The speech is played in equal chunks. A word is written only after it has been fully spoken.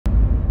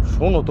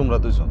শোনো তোমরা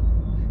দুজন,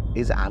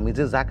 এই যে আমি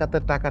যে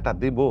জাকাতের টাকাটা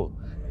দেব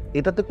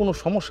এটাতে কোনো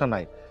সমস্যা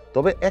নাই,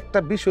 তবে একটা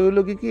বিষয়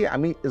হলো কি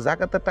আমি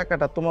জাকাতের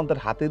টাকাটা তোমাদের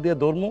হাতে দিয়ে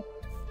ধরবো,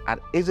 আর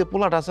এই যে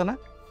পোলাটা আছে না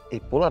এই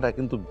পোলাটা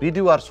কিন্তু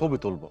ভিডিও আর ছবি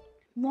তুলবো।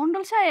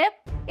 মন্ডল সাহেব,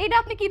 এটা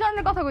আপনি কি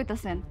ধরনের কথা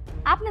কইতাছেন?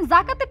 আপনি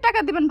জাকাতের টাকা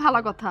দিবেন ভালো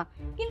কথা,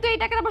 কিন্তু এই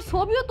টাকার আবার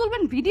ছবিও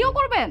তুলবেন, ভিডিও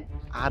করবেন?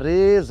 আরে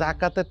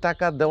জাকাতের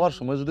টাকা দেওয়ার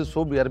সময় যদি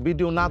ছবি আর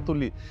ভিডিও না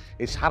তুলি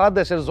এই সারা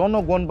দেশের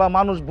জনগণ বা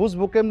মানুষ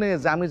বুঝবো কেমনে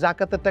যে আমি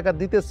জাকাতের টাকা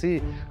দিতেছি,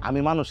 আমি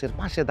মানুষের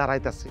পাশে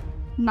দাঁড়াইতেছি।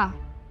 না,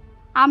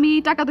 আমি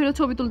টাকা ধরে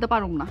ছবি তুলতে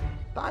পারুম না।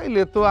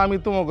 তাইলে তো আমি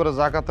তোমার করে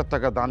জাকাতের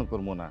টাকা দান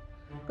করবো না,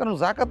 কারণ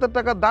জাকাতের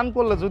টাকা দান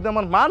করলে যদি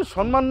আমার মান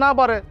সম্মান না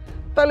বাড়ে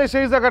তাহলে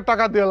সেই জায়গার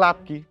টাকা দিয়ে লাভ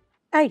কি?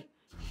 এই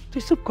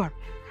তুই চুপ কর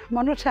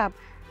মনোজ সাহেব,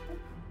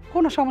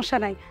 কোনো সমস্যা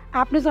নাই।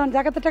 আপনি যখন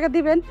জাকাতের টাকা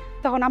দিবেন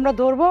তখন আমরা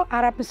ধরবো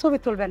আর আপনি ছবি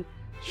তুলবেন,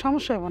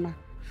 সমস্যা হবে না।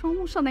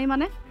 সমস্যা নাই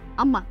মানে?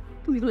 আম্মা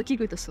তুমি এগুলো কি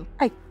কইতেছো?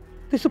 এই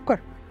তুই চুপ কর।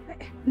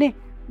 নে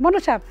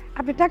মনোজ সাহেব,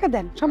 আপনি টাকা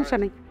দেন, সমস্যা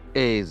নেই।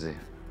 এই যে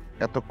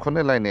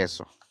এতক্ষণে লাইনে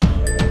এসো,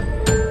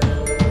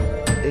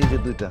 এই যে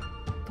দুইটা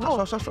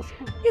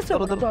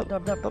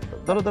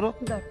ধরো ধরো,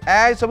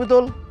 এই ছবি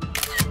তোল।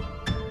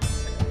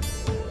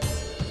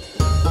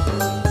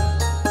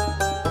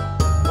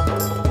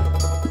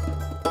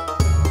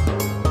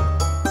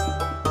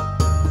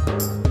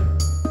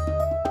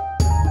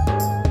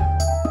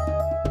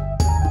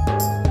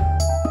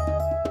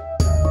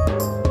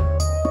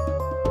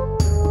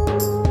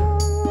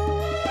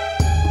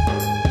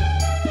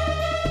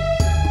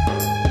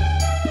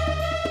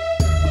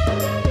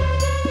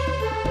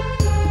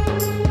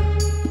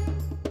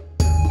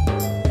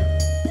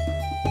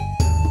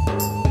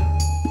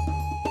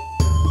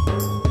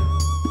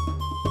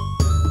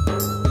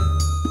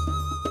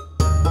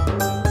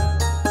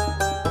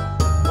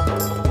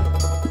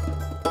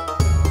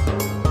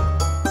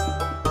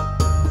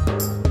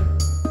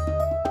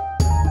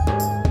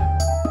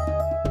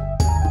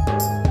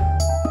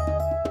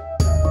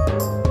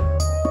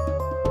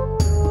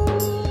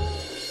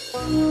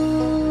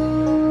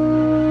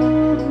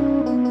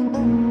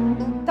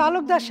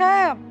 তালুকদার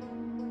সাহেব,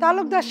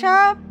 তালুকদার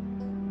সাহেব।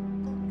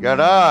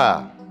 কেডা?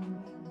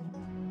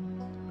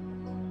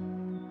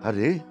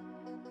 আরে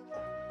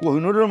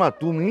কোহিনুরের মা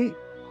তুমি?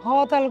 হ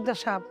তালুকদার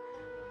সাহেব,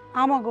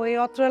 আমাগো এই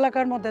অত্র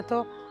এলাকার মধ্যে তো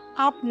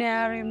আপনি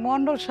আর এই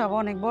মন্ডল সাহেব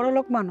অনেক বড়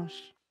লোক মানুষ।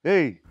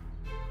 এই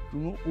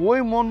তুমি ওই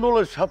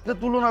মন্ডলের সাথে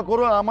তুলনা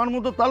করো আমার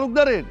মতো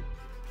তালুকদারের?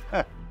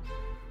 হ্যাঁ,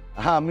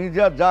 আমি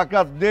যা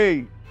জাকাত দেই,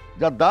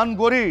 যা দান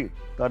করি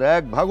তার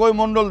এক ভাগ ওই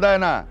মন্ডল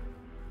দেয় না,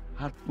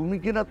 আর তুমি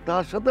কিনা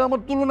তার সাথে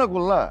আমার তুলনা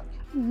করলা?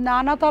 না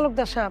না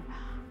তালুকদার সাহেব,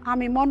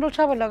 আমি মন্ডল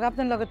সাহেবের লগে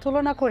আপনার লগে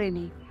তুলনা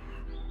করিনি।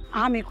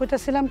 আমি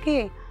কইতেছিলাম কি,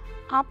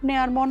 আপনি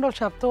আর মন্ডল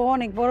সাহেব তো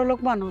অনেক বড় লোক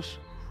মানুষ,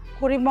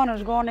 গরিব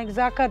মানুষগো অনেক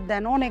জাকাত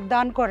দেন, অনেক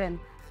দান করেন,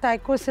 তাই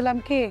কইছিলাম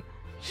কি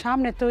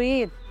সামনে তো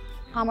ঈদ,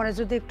 আমার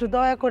যদি একটু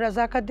দয়া করে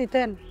জাকাত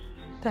দিতেন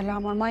তাহলে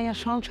আমার মায়ের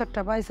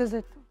সংসারটা বাইসে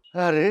যেত।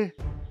 আরে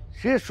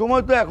সে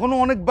সময় তো এখনো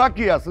অনেক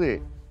বাকি আছে,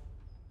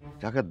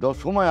 জাকাত দেওয়ার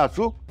সময়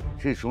আসুক,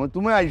 সেই সময়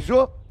তুমি আইসো,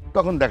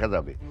 তখন দেখা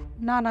যাবে।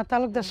 না না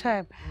তালুকদার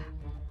সাহেব,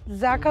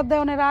 জাকাত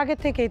দেওয়ানোর আগে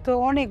থেকেই তো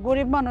অনেক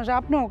গরিব মানুষ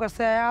আপনার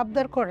কাছে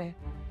আবদার করে,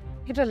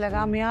 এটা লাগে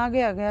আমি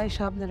আগে আগে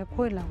আইসা আপনারা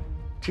কইলাম।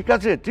 ঠিক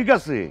আছে ঠিক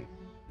আছে,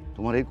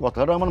 তোমার এই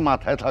কথাটা আমার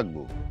মাথায়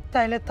থাকবো।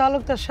 তাইলে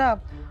তালুকদার সাহেব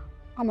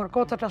আমার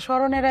কথাটা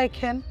স্মরণে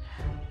রাখেন,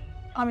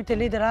 আমি তো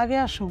ঈদের আগে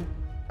আসুন।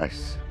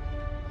 আচ্ছা।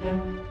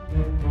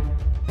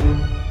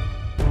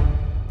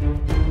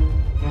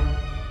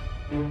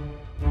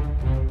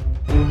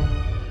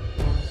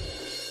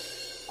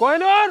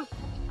 কয়নুর,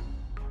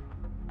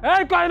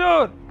 এই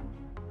কয়নুর,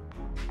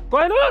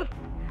 কয়নুর,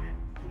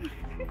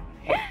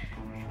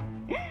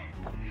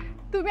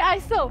 তুমি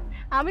আইছো?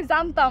 আমি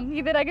জানতাম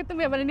ঈদের আগে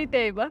তুমি এবারে নিতে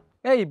আইবা।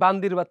 এই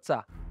বান্দির বাচ্চা,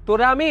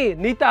 তোরে আমি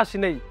নিতে আসি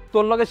নাই,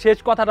 তোর লগে শেষ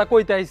কথাটা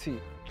কইতে আইছি।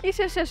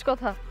 কিসের শেষ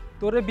কথা?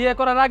 তোরে বিয়ে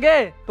করার আগে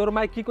তোর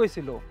মাই কি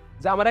কইছিল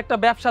যে আমার একটা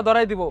ব্যবসা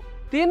ধরাই দিব।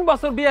 3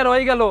 বছর বিয়ে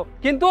হয়ে গেল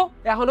কিন্তু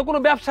এখনো কোনো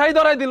ব্যবসাই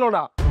ধরাই দিল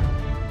না।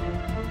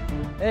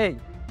 এই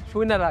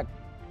শুই না রাখ,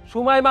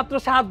 সময় মাত্র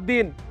 7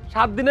 দিন,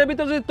 7 দিনের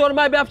ভিতর যদি তোর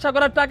মাই ব্যবসা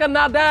করার টাকা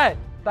না দেয়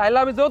তাহলে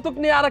আমি যৌতুক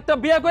নিয়ে আরেকটা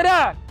বিয়ে করে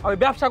আমি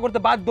ব্যবসা করতে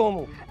বাধ্য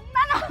হবো।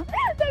 না না,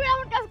 তুমি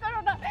এমন কাজ করো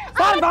না।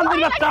 বান্দির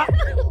বাচ্চা,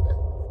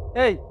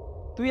 এই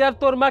তুই আর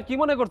তোর মা কি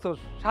মনে করছস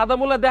সাদা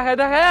মোলা দেখায়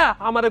দেখায়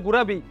আমারে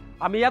ঘুরাবি?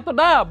 আমি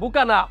এতটা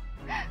বুকা না।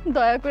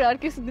 দয়া করে আর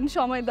কিছুদিন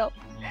সময় দাও।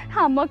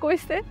 আম্মা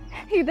কইছে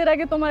ঈদের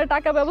আগে তোমার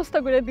টাকা ব্যবস্থা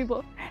করে দিব,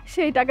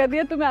 সেই টাকা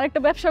দিয়ে তুমি আরেকটা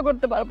ব্যবসা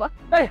করতে পারবা।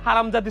 এই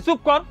হারামজাদি চুপ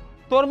কর,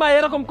 তোর মা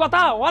এরকম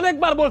কথা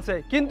অনেকবার বলছে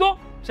কিন্তু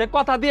সে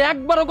কথা দিয়ে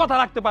একবারও কথা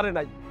রাখতে পারে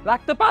নাই।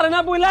 রাখতে পারে না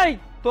বইলাই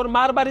তোর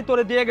মার বাড়ি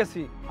তোরে দিয়ে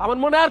গেছি। আমার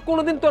মনে আর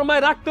কোনোদিন তোর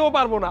মায় রাখতেও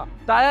পারবো না,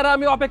 তাই আর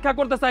আমি অপেক্ষা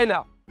করতে চাই না।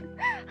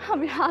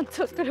 আমি হাত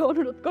জোর করে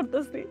অনুরোধ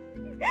করতেছি,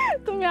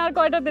 তুমি আর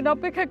কয়টা দিন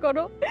অপেক্ষা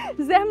করো,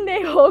 যেমনি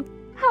হোক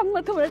আম্মা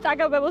তোমার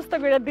টাকা ব্যবস্থা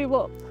করে দিব।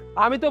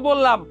 আমি তো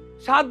বললাম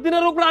 7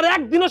 দিনের উপর আর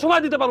একদিনও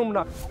সময় দিতে পারুম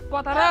না।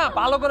 কথাটা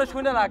ভালো করে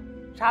শুনে রাখ,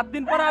 7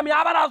 দিন পরে আমি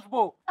আবার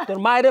আসবো। তোর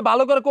মায়েরে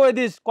ভালো করে কয়ে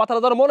দিস,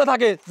 কথাটা তোর মনে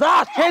থাকে, যা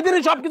সেই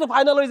দিনই সবকিছু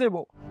ফাইনাল হয়ে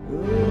যাবো।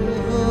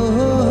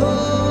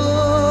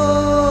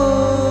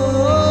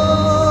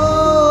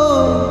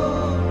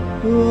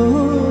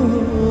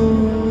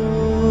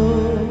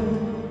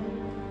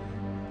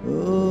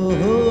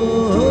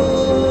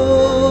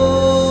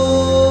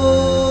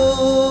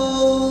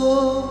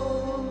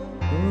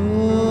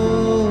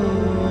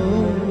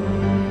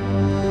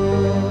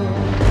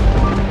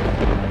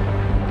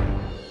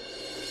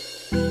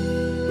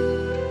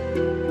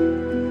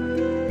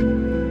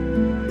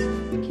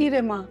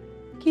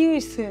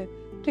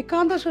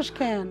 কান্দাছিস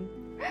কেন?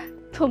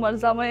 তোমার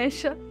জামাই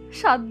এসে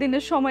 7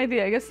 দিনের সময়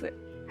দিয়ে গেছে,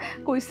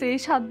 কইছে এই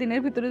 7 দিনের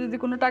ভিতরে যদি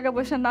কোনো টাকা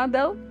পয়সা না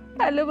দাও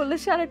তাহলে বলে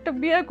সে আরেকটা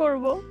বিয়ে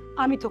করব।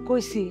 আমি তো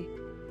কইছি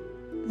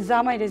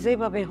জামাইরে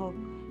যেভাবে হোক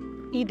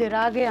ঈদের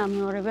আগে আমি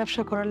ওরে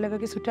ব্যবসা করার লেগে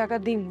কিছু টাকা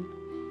দিব।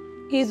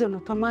 এই জন্য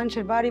তো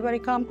মানুষের বাড়ি বাড়ি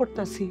কাম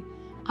করতেছি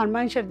আর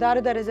মানুষের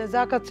দাঁড়ে দাঁড়ে যে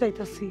জাকাত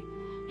চাইতেছি।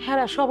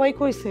 হ্যাঁ সবাই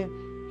কইছে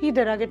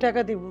ঈদের আগে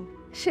টাকা দিব।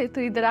 সে তো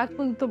ঈদের আগ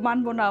পর্যন্ত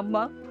মানবো না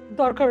আম্মা।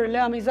 দরকার হলে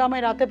আমি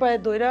জামাই রাতে পায়ে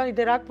দইরা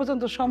ঈদের আগ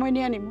পর্যন্ত সময়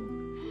নিয়ে নিব।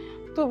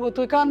 তবু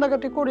তুই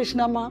কান্দাকাটি করিস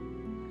না মা।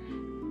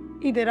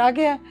 ঈদের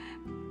আগে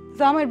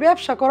জামাইয়ের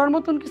ব্যবসা করার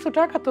মতন কিছু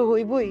টাকা তো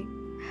হইবই।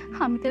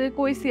 আমি তারে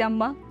কইছি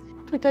আম্মা।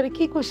 তুই তারে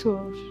কি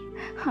কইছস?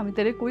 আমি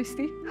তারে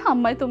কইছি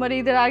আম্মাই তোমার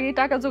ঈদের আগেই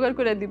টাকা জোগাড়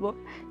করে দিব,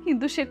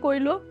 কিন্তু সে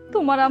কইলো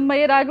তোমার আম্মা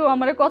এর আগেও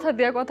আমার কথা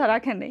দেয়া কথা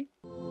রাখে নাই।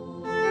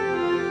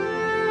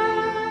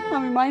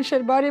 আমি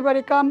মানুষের বাড়ি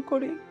বাড়ি কাম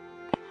করি,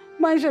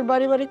 মানুষের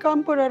বাড়ি বাড়ি কাম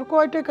করে আর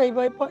কয় টাকাই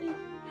বাই পাই।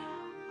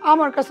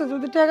 আমার কাছে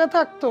যদি টাকা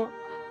থাকতো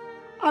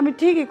আমি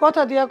ঠিকই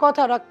কথা দিয়া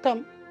কথা রাখতাম।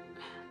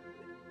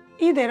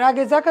 ঈদের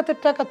আগে জাকাতের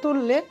টাকা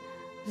তুললে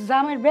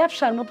জামের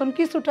ব্যবসার মতন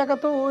কিছু টাকা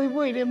তো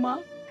হইবই রে মা।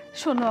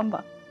 শোনো আম্মা,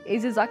 এই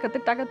যে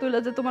জাকাতের টাকা তুলে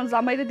যে তোমার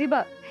জামাইরে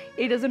দিবা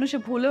এইটা যেন সে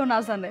ভুলেও না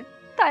জানে,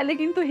 তাইলে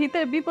কিন্তু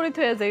হিতের বিপরীত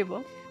হয়ে যাইব।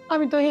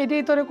 আমি তো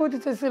হেঁটেই তোরে কইতে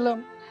চাইছিলাম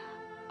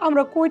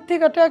আমরা কই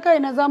থেকে টাকাই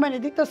না জামাইরে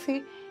দিতেছি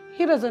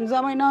হিরা যেন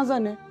জামাই না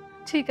জানে।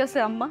 ঠিক আছে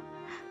আম্মা,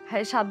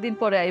 হ্যাঁ 7 দিন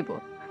পরে আইব।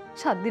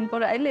 7 দিন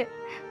পরে আইলে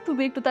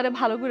তুমি একটু তারে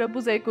ভালো করে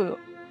বুঝাই কইও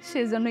সে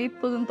যেন ঈদ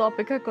পর্যন্ত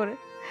অপেক্ষা করে,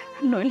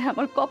 নইলে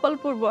আমার কপাল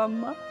পড়বো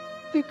আম্মা।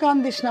 তুই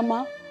কান্দিস না মা,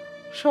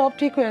 সব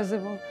ঠিক হয়ে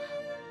যাব।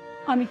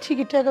 আমি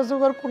ঠিকই টাকা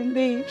জোগাড় করে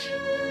দিস।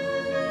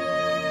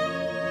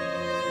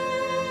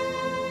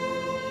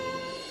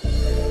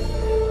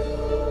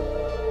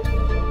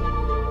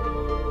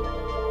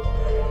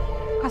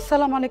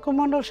 আসসালামু আলাইকুম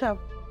মন্ডল সাহেব।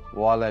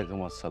 ওয়ালাইকুম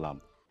আসসালাম।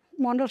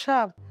 মন্ডল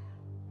সাহেব,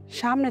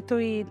 সামনে তো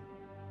ঈদ,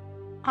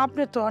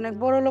 আপনি তো অনেক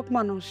বড় লোক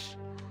মানুষ,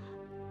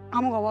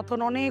 আমার মতন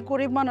অনেক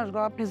গরিব মানুষ গো,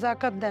 আপনি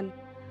জাকাত দেন।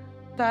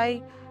 তাই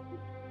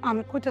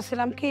আমি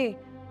কইতেছিলাম কি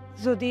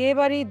যদি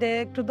এবার ঈদে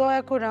একটু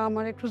দয়া করে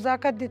আমার একটু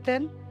জাকাত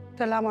দিতেন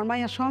তাহলে আমার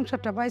মায়ের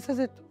সংসারটা বাইসে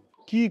যেত।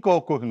 কি কও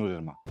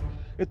কোহিনুরের মা,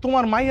 এ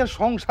তোমার মাইয়ার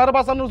সংসার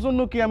বাঁচানোর জন্য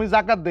কি আমি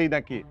জাকাত দেই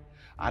নাকি?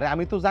 আরে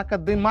আমি তো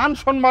জাকাত দেই মান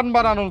সম্মান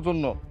বাড়ানোর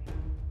জন্য।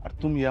 আর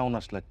তুমি এমন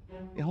আসলে,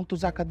 এখন তো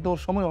জাকাত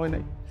দেওয়ার সময় হয়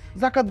নাই,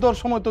 জাকাত দেওয়ার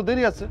সময় তো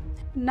দেরি আছে।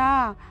 না,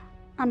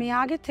 আমি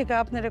আগে থেকে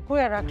আপনারে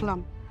কইয়া রাখলাম,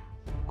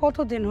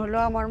 কতদিন হলো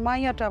আমার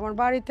মাইয়াটা আমার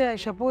বাড়িতে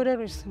এসে পড়ে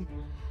রয়েছে।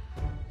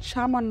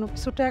 সামান্য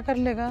কিছু টাকার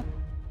লেগা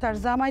তার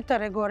জামাই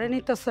তারে ঘরে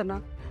নিতেছে না।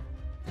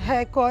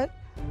 হ্যাঁ কয়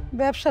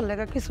ব্যবসার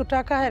লেগা কিছু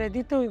টাকা হারে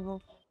দিতে হইব।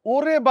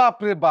 ওরে বাপ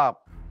রে বাপ,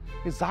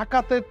 এই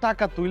জাকাতের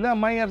টাকা তুইলা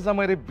মাইয়ার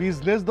জামাইরে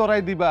বিজনেস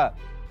ধরাই দিবা?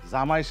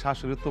 জামাই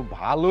শাশুড়ি তো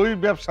ভালোই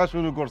ব্যবসা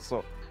শুরু করছো।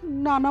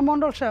 না না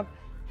মন্ডল সাহেব,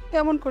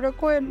 এমন করে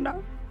কয়েন না,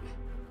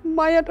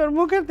 মায়াটার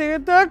মুখের দিকে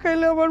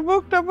তাকাইলে আমার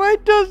মুখটা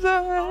বাইটা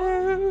যায়।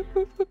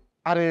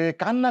 আরে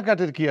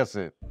কান্নাকাটির কি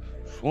আছে?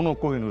 শোনো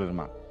কোহিনুরের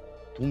মা,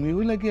 তুমি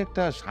হইলে কি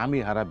একটা স্বামী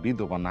হারা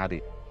বিধবা নারী,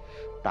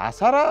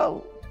 তাছাড়া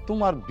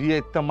তোমার বিয়ে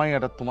একটা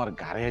মাইয়াটা তোমার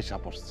ঘাড়ে এসে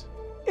পড়ছে।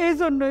 এই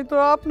জন্যই তো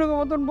আপনাকে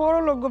মতন বড়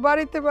লোক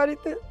বাড়িতে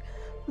বাড়িতে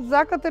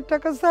জাকাতের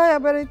টাকা চাইয়া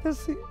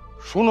বেড়াইতেছি।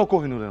 শোনো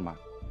কোহিনুরের মা,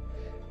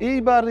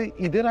 এইবার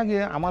ঈদের আগে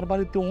আমার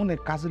বাড়িতে অনেক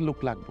কাজের লোক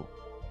লাগবে।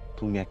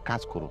 তুমি এক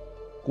কাজ করো,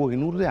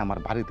 কোহিনুরে আমার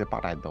বাড়িতে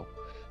পাঠায় দাও।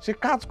 সে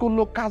কাজ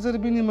করলো, কাজের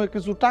বিনিময়ে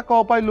কিছু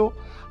টাকাও পাইলো,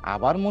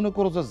 আবার মনে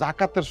করো যে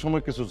জাকাতের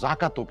সময় কিছু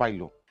জাকাতও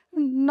পাইলো।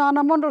 না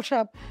না মন্ডল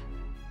সাহেব,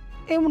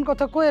 এমন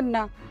কথা কয়েন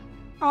না,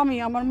 আমি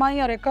আমার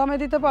মাইয়ারে কামে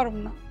দিতে পারব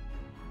না।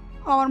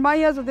 আমার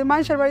মাইয়া যদি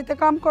মানুষের বাড়িতে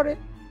কাম করে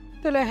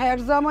তাহলে হ্যার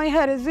জামাই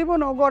হ্যারে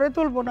জীবনও গড়ে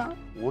তুলবো না।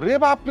 ওরে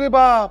বাপ রে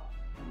বাপ,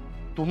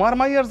 তোমার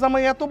মাইয়ার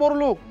জামাই এত বড়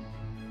লোক?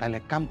 তাহলে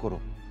এক কাম করো,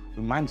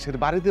 মানুষের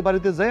বাড়িতে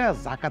বাড়িতে যায়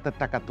জাকাতের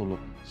টাকা তুলো,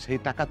 সেই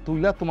টাকা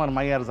তুইলা তোমার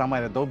মাইয়ার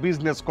জামাইরে দাও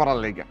বিজনেস করার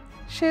লেগে।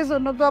 সেই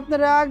জন্য তো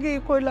আপনারা আগেই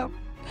কইলাম,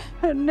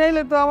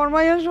 নইলে তো আমার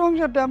মায়ের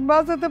সংসারটা আমি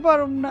বাঁচাতে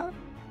পারুম না।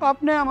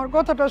 আপনি আমার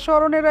কথাটা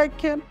স্মরণে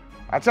রাখেন।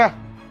 আচ্ছা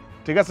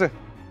ঠিক আছে,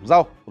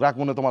 যাও, রাখ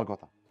মনে তোমার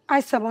কথা।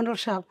 আচ্ছা মন্ডল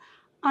সাহেব,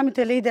 আমি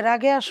তাহলে ঈদের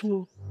আগে আসবো।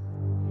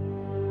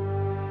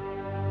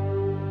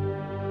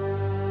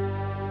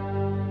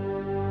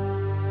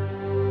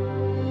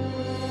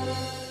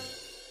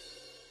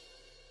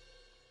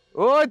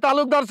 ওই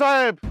তালুকদার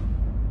সাহেব,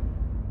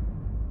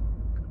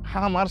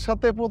 আমার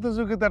সাথে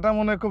প্রতিযোগিতাটা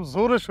মনে খুব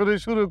জোরে সোরে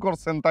শুরু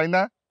করছেন, তাই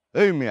না?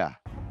 এই মিয়া,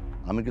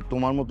 আমি কি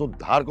তোমার মতো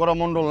ধার করা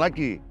মন্ডল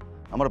নাকি?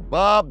 আমার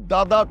বাপ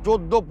দাদা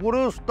 14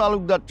 পুরুষ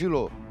তালুকদার ছিল।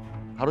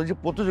 আর ওই যে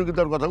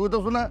প্রতিযোগিতার কথা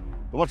কইতেছো না,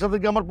 তোমার সাথে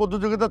কি আমার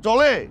প্রতিযোগিতা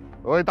চলে?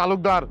 ওই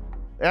তালুকদার,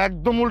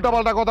 একদম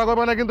উল্টাপাল্টা কথা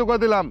কইবে না কিন্তু, কই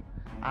দিলাম।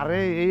 আরে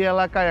এই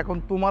এলাকায় এখন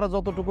তোমার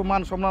যতটুকু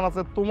মান সম্মান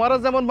আছে, তোমার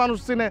যেমন মানুষ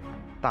চিনে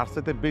তার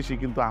সাথে বেশি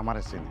কিন্তু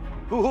আমারে চিনে।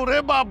 ওরে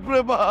বাপ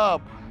রে বাপ,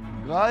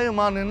 গায়ে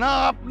মানে না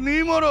আপনি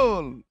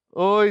মরল।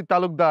 ওই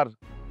তালুকদার,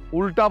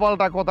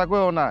 উল্টাপাল্টা কথা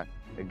কইও না।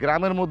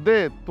 গ্রামের মধ্যে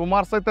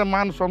তোমার চাইতে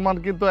মান সম্মান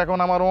কিন্তু এখন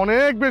আমার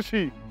অনেক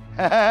বেশি।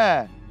 হ্যাঁ,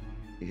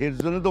 এর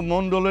জন্য তো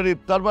মন্ডলের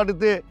ইফতার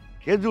পার্টিতে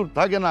খেজুর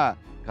থাকে না,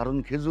 কারণ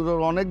খেজুরের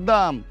অনেক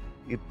দাম।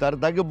 ইফতার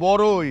থাকে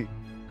বড়ই,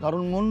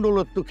 কারণ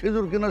মন্ডলের তো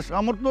খেজুর কেনার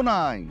সামর্থ্য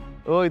নাই।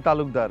 ওই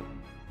তালুকদার,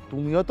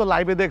 তুমিও তো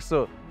লাইভে দেখছো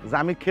যে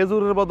আমি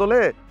খেজুরের বদলে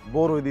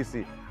বড়ই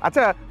দিছি।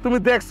 আচ্ছা, তুমি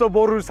দেখছো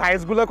বড়ির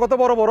সাইজগুলো কত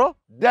বড় বড়?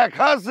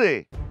 দেখা আছে।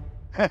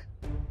 হ্যাঁ,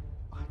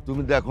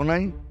 তুমি দেখো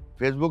নাই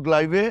ফেসবুক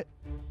লাইভে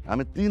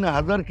আমি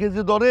 3000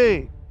 কেজি দরে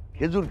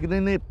খেজুর কিনে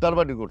নিয়ে ইফতার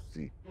পার্টি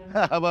করছি।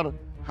 আবার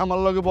আমার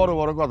লগে বড়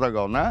বড় কথা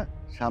কও না।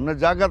 সামনে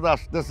জাকাত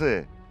আসতেছে,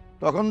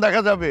 তখন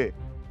দেখা যাবে,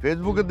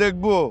 ফেসবুকে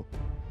দেখবো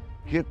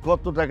কে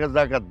কত টাকা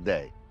জাকাত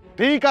দেয়।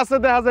 ঠিক আছে,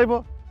 দেখা যাইব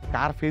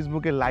কার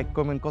ফেসবুকে লাইক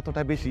কমেন্ট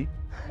কতটা বেশি।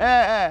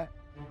 হ্যাঁ হ্যাঁ,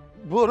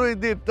 বড়ই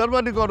দিয়ে ইফতার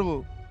পার্টি করবো।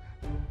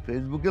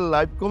 ফেসবুকে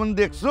লাইভ কমেন্ট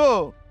দেখছো?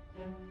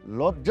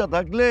 লজ্জা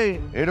থাকলে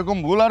এরকম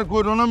ভুল আর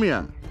করো না মিয়া।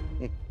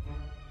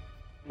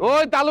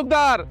 ওই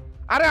তালুকদার,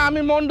 আরে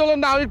আমি মন্ডলের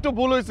নাও একটু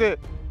ভুল হয়েছে,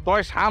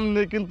 তয়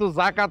সামনে কিন্তু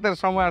জাকাতের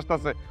সময়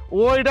আসতেছে,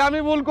 ওইটা আমি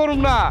ভুল করুম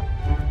না।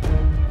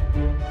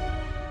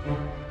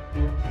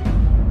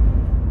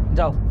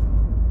 যাও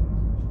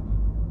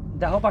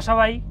দেখো পাশা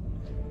ভাই,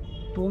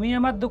 তুমি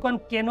আমার দোকান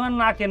কেন আর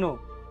না কেন,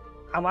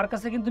 আমার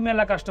কাছে কিন্তু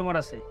মেলা কাস্টমার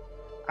আছে,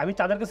 আমি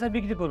তাদের কাছে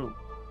বিক্রি করব।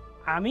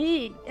 আমি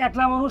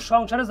একলা মানুষ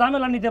সংসারে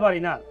ঝামেলা নিতে পারি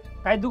না,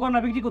 তাই দোকানটা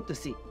বিক্রি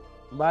করতেছি।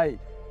 ভাই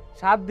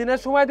 7 দিনের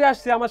সময় দিয়ে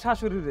আসছি আমার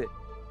শাশুড়িরে,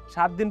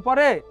 7 দিন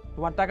পরে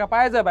তোমার টাকা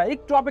পাওয়া যাবে,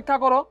 একটু অপেক্ষা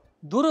করো।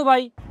 দূর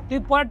ভাই,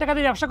 তুমি পরের টাকা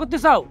দিয়ে ব্যবসা করতে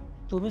চাও?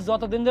 তুমি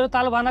যতদিন ধরে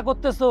তাল বানা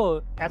করতেছো,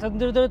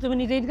 এতদিন ধরে তুমি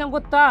নিজে ইনকাম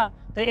করতা,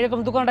 তাই এরকম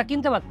দোকানটা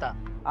কিনতে পারতা।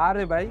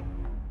 আরে ভাই,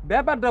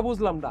 ব্যাপারটা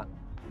বুঝলাম না,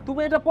 তুমি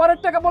এটা পরের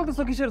টাকা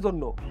বলতেছো কিসের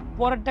জন্য?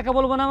 পরের টাকা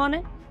বলবো না মানে?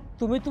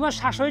 তুমি তোমার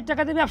শাশুড়ির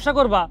টাকা দিয়ে ব্যবসা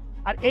করবা,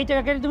 আর এই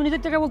টাকা কেটে তুমি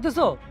নিজের টাকা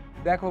বলতেছো?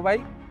 দেখো ভাই,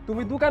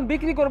 তুমি দোকান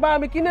বিক্রি করবা,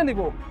 আমি কিনে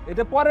নিব,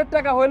 এটা পরের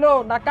টাকা হইলো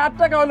না কার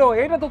টাকা হইলো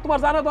এটা তো তোমার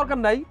জানা দরকার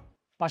নাই।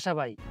 পাশা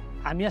ভাই,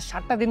 আমি আর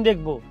 7টা দিন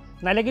দেখবো,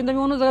 নাইলে কিন্তু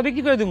আমি অন্য জায়গায়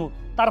বিক্রি করে দিব,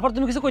 তারপর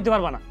তুমি কিছু কইতে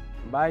পারবা না।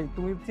 ভাই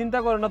তুমি চিন্তা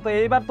করো না তো,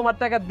 এইবার তোমার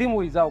টাকা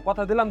দিমুই, যাও,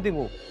 কথা দিলাম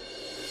দিমু।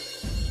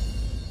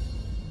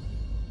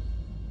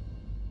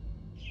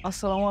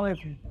 আসসালামু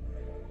আলাইকুম।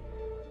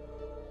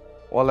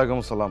 ওয়ালাইকুম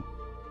সালাম।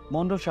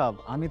 মন্ডল সাহেব,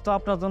 আমি তো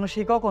আপনার জন্য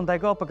সেই কখন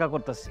থেকে অপেক্ষা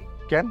করতেছি।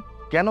 কেন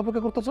কেন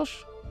অপেক্ষা করতেছস?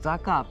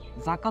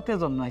 জাকাতের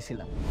জন্য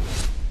আইছিলাম।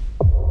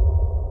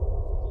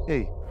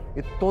 এই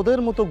তোদের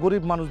মতো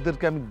গরিব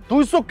মানুষদেরকে আমি 2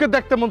 চোখে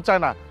দেখতে মন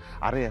চায় না।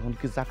 আরে এখন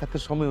কি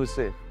জাকাতের সময়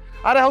হয়েছে?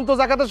 আরে এখন তো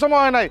জাকাতের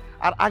সময় হয় নাই,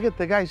 আর আগে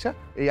থেকে আইসা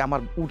এই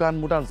আমার উঠান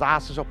মুটান যা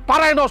আছে সব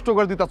পাড়ায় নষ্ট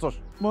করে দিতাছস।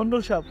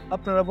 মন্ডল সাহেব,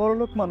 আপনারা বড়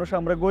লোক মানুষ,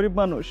 আমরা গরিব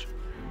মানুষ,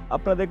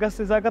 আপনাদের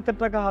কাছে জাকাতের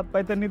টাকা হাত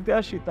পাইতে নিতে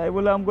আসি, তাই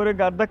বলে আম করে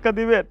গাড় ধাক্কা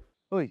দিবেন?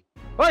 ওই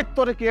ওই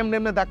তোরে কি এমনি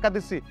এমনি ধাক্কা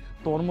দিছি?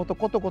 তোর মতো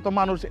কত কত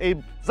মানুষ এই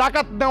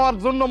জাকাত নেওয়ার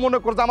জন্য মনে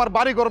করছে আমার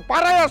বাড়ি ঘর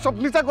পাড়ায় সব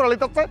নিচা করে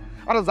লিতাচ্ছে।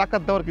 আরে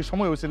জাকাত দেওয়ার কি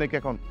সময় হয়েছে নাকি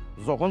এখন?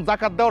 যখন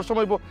জাকাত দেওয়ার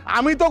সময়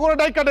আমি তো করে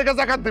ডাইকা ডাইকা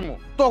জাকাত দিব,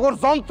 তখন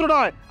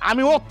যন্ত্রণায়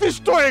আমি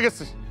অতিষ্ঠ হয়ে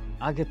গেছি।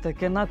 আগে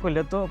থেকে না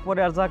কইলে তো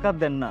পরে আর জাকাত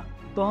দেন না,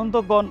 তখন তো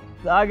কোন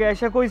আগে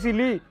এসে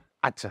কইছিলি।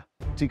 আচ্ছা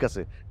ঠিক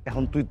আছে,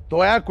 এখন তুই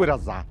দয়া কইরা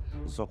যা,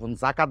 যখন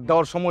জাকাত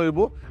দেওয়ার সময় হইব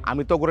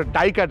আমি তো করে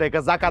ডাইকা ডাইকা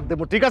জাকাত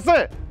দেব, ঠিক আছে?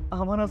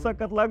 আমার আর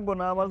জাকাত লাগবো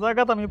না, আমার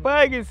জাকাত আমি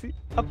পাই গেছি।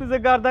 আপনি যে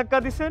গাড় ধাক্কা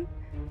দিছেন,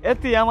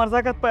 এতে আমার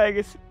জাকাত পাই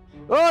গেছি।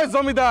 ওই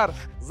জমিদার,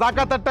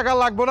 জাকাতের টাকা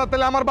লাগবো না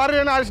তাহলে আমার বাড়ি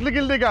এনে আসলি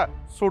কিল দিকা,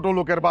 ছোট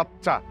লোকের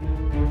বাচ্চা।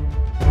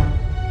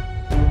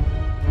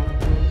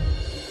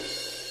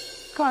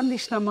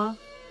 কান্দিস না মা,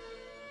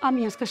 আমি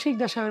আজকে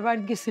শিকদার সাহেবের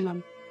বাড়িতে গেছিলাম।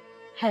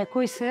 হ্যাঁ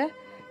কইছে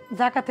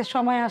জাকাতের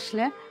সময়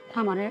আসলে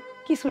আমারে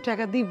কিছু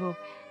টাকা দিব,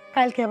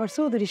 কালকে আবার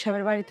চৌধুরী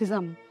সাহেবের বাড়িতে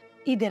যাম।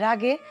 ঈদের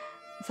আগে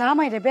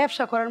জামাইরে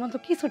ব্যবসা করার মতো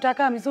কিছু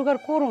টাকা আমি জোগাড়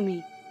করুমি।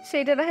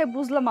 সেইটা রাহে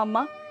বুঝলাম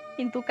আম্মা,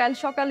 কিন্তু কাল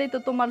সকালেই তো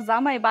তোমার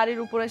জামাই বাড়ির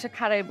উপরে এসে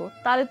খাড়াইবো,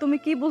 তাহলে তুমি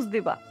কি বুঝ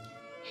দিবা?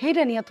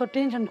 সেইটা নিয়ে তোর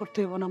টেনশন করতে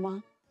হইব না মা।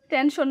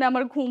 টেনশনে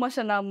আমার ঘুম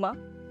আসে না আম্মা,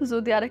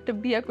 যদি আরেকটা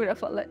বিয়া করে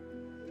ফেলায়।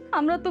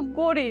 আমরা তো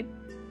গরিব,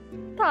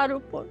 তার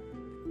উপর।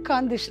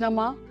 কান্দিস না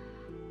মা,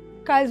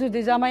 কাল যদি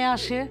জামাই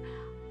আসে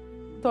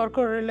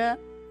দরকার হইলে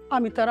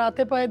আমি তার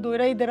হাতে পায়ে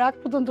দৌড়া ঈদের আগ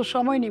পর্যন্ত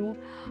সময় নিব,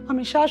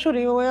 আমি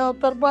শাশুড়ি হয়ে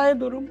তার পায়ে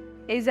ধরুম।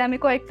 এই যে আমি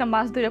কয়েকটা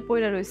মাস ধরে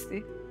পইরা রইছি,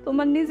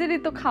 তোমার নিজেরই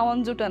তো খাওয়ান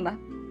জোটে না,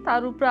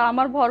 তার উপরে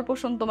আমার ভর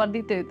পোষণ তোমার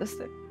দিতে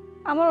হইতেছে।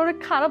 আমার অনেক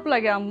খারাপ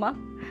লাগে আম্মা,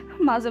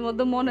 মাঝে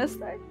মধ্যে মনে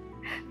চায়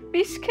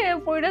বিষ খেয়ে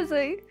পইরা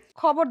যাই।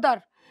 খবরদার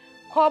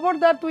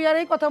খবরদার, তুই আর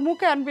এই কথা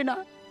মুখে আনবি না।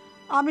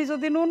 আমি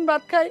যদি নুন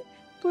ভাত খাই,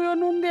 তুইও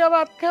নুন দিয়া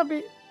ভাত খাবি।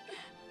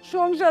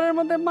 সংসারের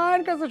মধ্যে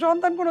মায়ের কাছে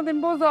সন্তান কোনোদিন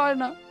বোঝা হয়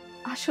না।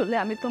 আসলে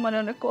আমি তোমার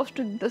অনেক কষ্ট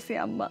দিতেছি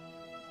আম্মা,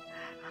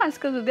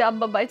 আজকে যদি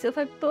আব্বা বাইচে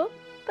থাকতো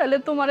তাহলে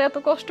তোমার এত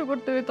কষ্ট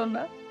করতে হইতো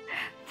না।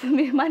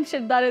 তুমি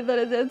মানুষের দ্বারে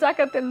দ্বারে যে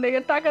জাকাতের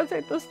লেগে টাকা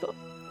চাইতেছো,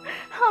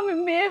 আমি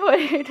মেয়ে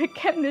হয়ে এটা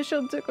কেমনে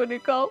সহ্য করি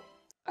কও?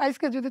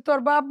 আজকে যদি তোর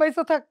বাপ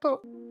বাইচা থাকতো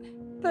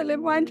তাহলে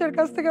মানুষের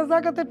কাছ থেকে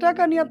জাকাতের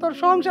টাকা নিয়ে তোর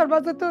সংসার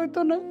বাঁচাতে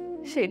হইতো না।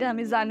 সেটা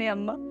আমি জানি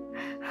আম্মা,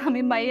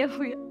 আমি মাইয়া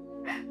হইয়া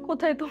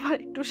কোথায় তোমার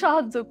একটু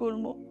সাহায্য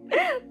করবো,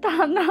 তা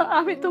না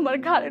আমি তোমার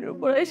ঘাড়ের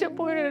উপর এসে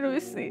পড়ে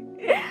রয়েছি।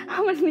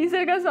 আমার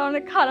নিজের কাছে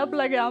অনেক খারাপ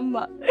লাগে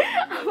আম্মা,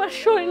 আমার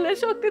শরীরে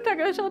শক্তি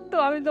থাকা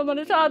সত্ত্বেও আমি তোমার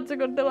সাহায্য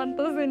করতে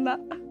পারতেছি না।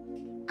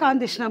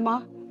 কান্দিস না মা,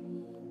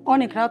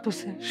 অনেক রাত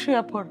হচ্ছে,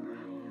 শুয়ে পড়।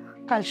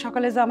 কাল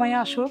সকালে জামাই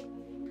আসুক,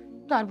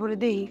 তারপরে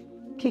দেখি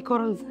কি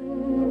করুন।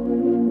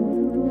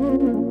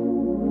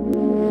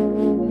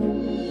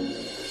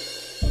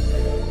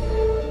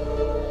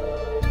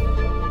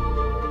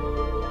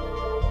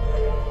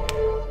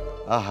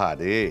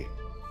 আহারে,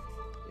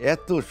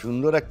 এত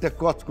সুন্দর একটা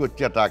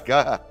কচকচা টাকা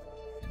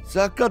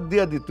জাকাত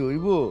দিয়া দিতে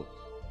হইব,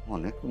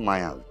 অনেক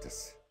মায়া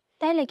হইতেছে।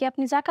 তাইলে কি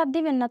আপনি জাকাত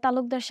দিবেন না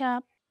তালুকদার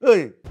সাহেব?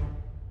 এই,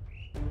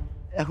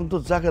 এখন তো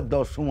জাকাত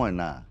দেওয়ার সময়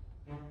না।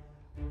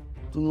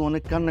 তুমি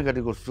অনেক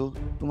কান্নাকাটি করছো,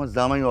 তোমার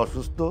জামাই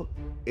অসুস্থ,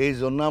 এই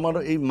জন্য আমার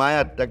এই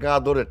মায়ার টাকা,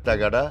 আদরের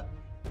টাকাটা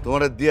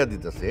তোমার দিয়া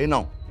দিতেছে। এই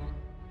নাও।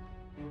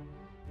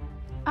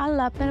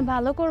 আল্লাহ আপনার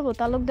ভালো করবো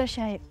তালুকদার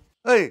সাহেব।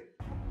 এই,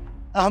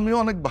 আমি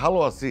অনেক ভালো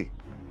আছি,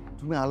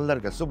 তুমি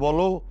আল্লাহর কাছে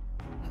বলো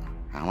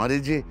আমার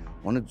এই যে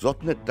অনেক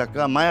যত্নের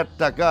টাকা, মায়ের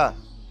টাকা,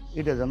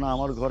 এটা যেন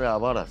আমার ঘরে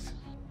আবার আসে।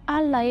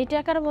 আল্লাহ এই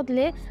টাকার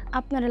বদলে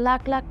আপনার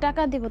লাখ লাখ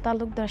টাকা দিব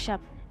তালুকদার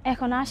সাহেব।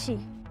 এখন আসি।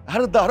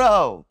 আরে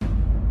দাঁড়াও,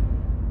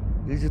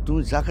 এই যে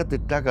তুমি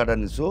জাকাতের টাকাটা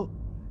নিছো,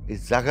 এই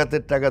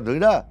জাকাতের টাকা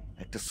ধইরা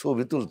একটা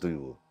ছবি তুলতে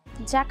হইব।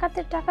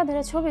 জাকাতের টাকা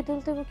ধরে ছবি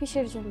তুলতে হবে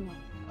কিসের জন্য?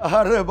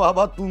 আরে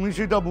বাবা, তুমি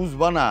সেটা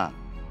বুঝবা না।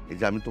 এই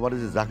যে আমি তোমার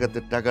যে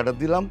জাকাতের টাকাটা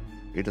দিলাম,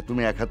 এটা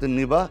তুমি এক হাতে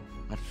নিবা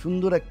আর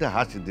সুন্দর একটা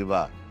হাসি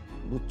দিবা,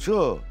 বুঝছো?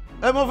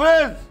 এই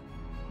মফেজ,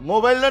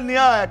 মোবাইলটা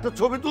নিয়ে একটা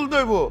ছবি তুলতে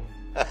হইব।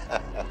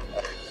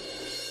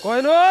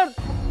 কয়নুর,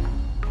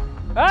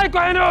 এই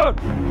কয়নুর,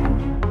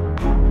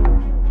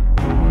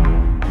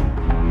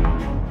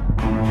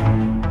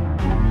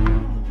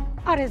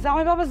 আরে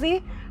জামাই বাবাজি,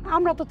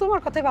 আমরা তো তোমার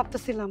কথাই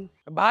ভাবতেছিলাম।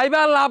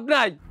 ভাইবার লাভ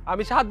নাই,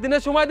 আমি 7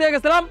 দিনের সময় দিয়ে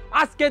গেছিলাম,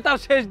 আজকে তার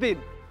শেষ দিন।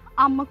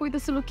 আম্মা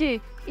কইতেছিল কি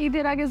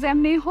ঈদের আগে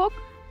যেমনি হোক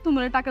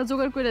তোমার টাকা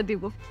জোগাড় করে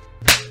দিব।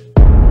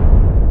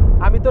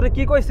 আমি তোরে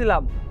কি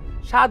কইছিলাম?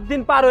 7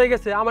 দিন পার হয়ে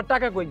গেছে, আমার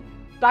টাকা কই?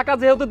 টাকা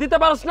যেহেতু দিতে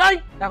পারছ নাই,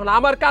 এখন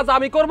আমার কাজ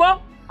আমি করব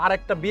আর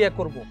একটা বিয়ে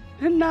করব।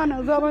 না না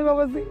জামাই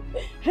বাবাজি,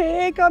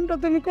 এই কামটা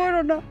তুমি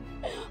করো না।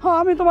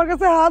 আমি তোমার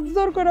কাছে হাত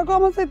জোর করে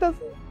ক্ষমা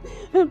চাইতেছি।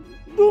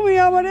 তুমি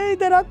আমার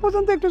এইদের আগ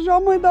পর্যন্ত একটু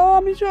সময় দাও,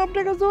 আমি সব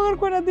টাকা জোগাড়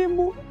করে দিব।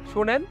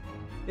 শুনেন,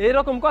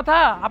 এইরকম কথা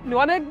আপনি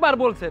অনেকবার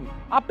বলছেন,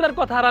 আপনার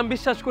কথা আর আমি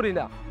বিশ্বাস করি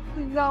না।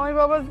 জামাই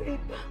বাবাজি,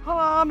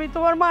 আমি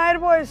তোমার মায়ের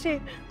বয়সী,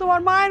 তোমার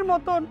মায়ের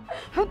মতন,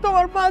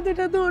 তোমার পা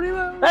দুটো ধরি।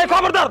 এই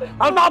খবরদার,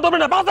 আমি পা ধরবে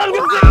না, বাজার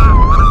করছি।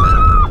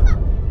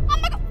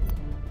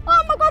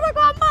 আম্মা কথা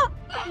কও, আম্মা,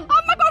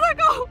 আম্মা কথা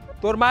কও।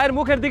 তোর মায়ের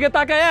মুখের দিকে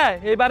তাকায়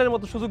এইবারের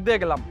মতো সুযোগ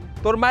দিয়ে গেলাম।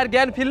 তোর মায়ের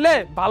জ্ঞান ফিরলে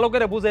ভালো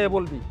করে বুঝিয়ে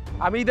বলবি,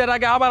 আমি ঈদের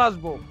আগে আবার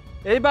আসবো।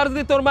 এইবার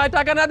যদি তোর মায়ের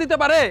টাকা না দিতে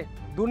পারে,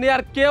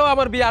 দুনিয়ার কেউ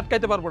আমার বিয়ে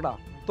আটকাইতে পারবো না।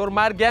 তোর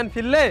মায়ের জ্ঞান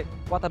ফিরলে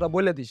কথাটা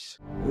বলে দিস।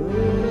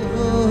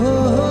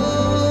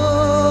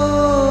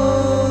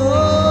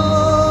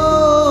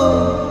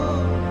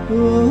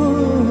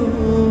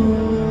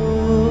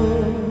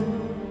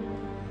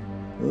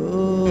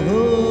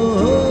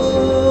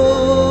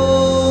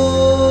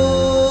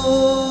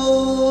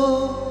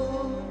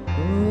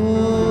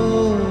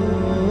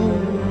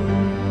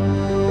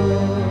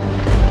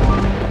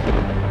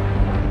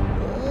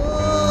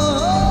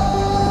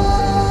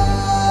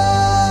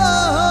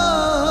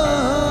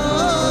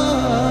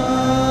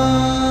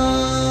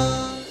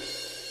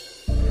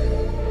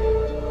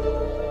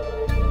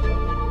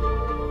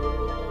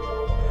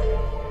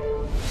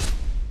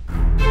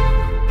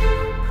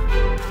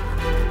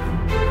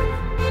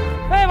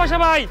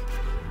 ভাই,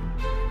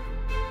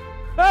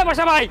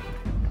 বাসা ভাই,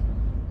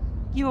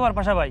 কি ব্যাপার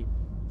বাসা ভাই?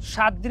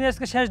 7 দিনের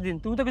আজকে শেষ দিন,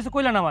 তুমি তো কিছু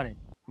কইলা না মানে।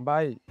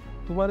 ভাই,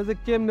 তোমার যে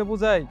কেমনে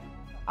বুঝাই,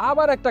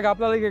 আবার একটা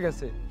গাপলা লেগে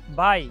গেছে।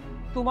 ভাই,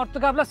 তোমার তো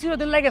গাপলা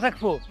চিরদিন লেগে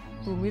থাকবো।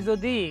 তুমি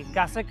যদি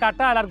গাছে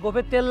কাটাল আর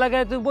গোপের তেল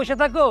লাগায় তুমি বসে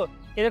থাকো,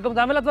 এরকম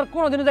ঝামেলা তোমার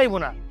কোনোদিনও যাইবো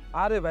না।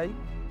 আরে ভাই,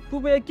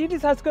 তুমি এই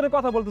ক্রিটিসাইজ করে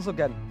কথা বলতেছো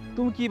কেন?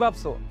 তুমি কি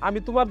ভাবছো আমি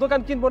তোমার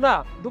দোকান কিনবো না?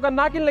 দোকান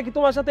না কিনলে কি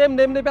তোমার সাথে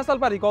এমনি এমনি পেশাল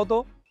পারি? কত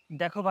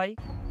দেখো ভাই,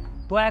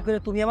 দয়া করে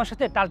তুমি আমার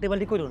সাথে টালটি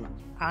বাল্টি করো না।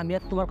 আমি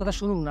আর তোমার কথা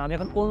শুনুন না, আমি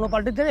এখন অন্য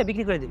পাল্টি দিয়ে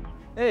বিক্রি করে দিই।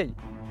 এই,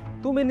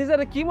 তুমি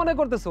নিজেরে কি মনে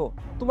করতেছো?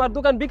 তোমার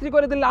দোকান বিক্রি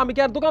করে দিলে আমি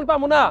কি আর দোকান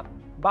পাবো না?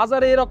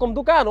 বাজারে এরকম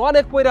দোকান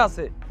অনেক পয়রা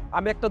আছে,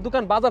 আমি একটা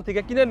দোকান বাজার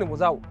থেকে কিনে নেবো।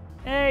 যাও।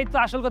 এই তো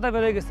আসল কথা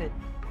বের হয়ে গেছে,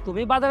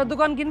 তুমি বাজারের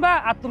দোকান কিনবা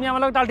আর তুমি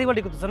আমার লগে টালটি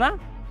বাল্টি করতেছো না।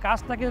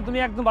 কাজটা কিন্তু তুমি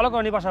একদম ভালো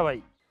করনি বাসা ভাই।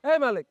 এই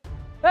মালিক,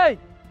 এই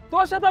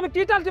তোর সাথে আমি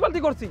কি টালটি বাল্টি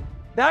করছি?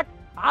 দেখ,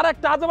 আর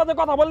একটা আজে বাজে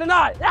কথা বললি না,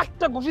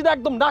 একটা ঘুষি দিয়ে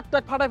একদম নাক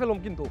টাক ফাটাই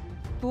ফেলুম কিন্তু।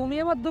 তুমি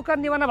আমার দোকান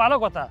নিবা না ভালো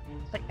কথা,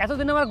 তাই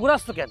এতদিন আমার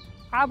ঘুরাচ্ছ কেন?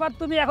 আবার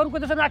তুমি এখন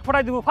কইতেছো নাক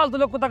ফাটাই দিব, ফালতু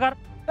লোক কোথাকার।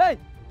 এই,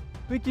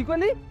 তুই কি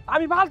করলি?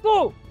 আমি ফালতু?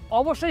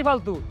 অবশ্যই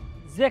ফালতু।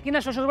 যে কিনা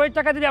শ্বশুর বাড়ির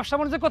টাকা দিয়ে ব্যবসা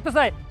বাণিজ্য করতে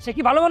চায়, সে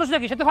কি ভালো মানুষ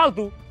নাকি? সে তো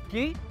ফালতু।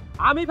 কি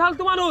আমি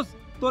ফালতু মানুষ?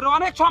 তোর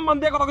অনেক সম্মান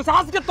দিয়ে কথা কইছিস,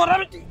 আজকে তোর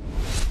আমি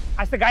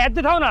আজকে গায়ে হাত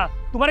দিয়ে থাও না,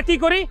 তোমার কি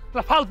করি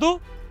ফালতু।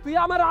 তুই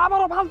আমার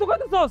আবারও ফালতু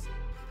কইতেছস,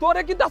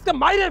 তোরে কিন্তু আজকে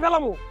মাইরে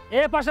ফেলামু।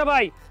 এ পাশা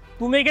ভাই,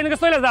 তুমি এখান থেকে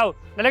চলে যাও,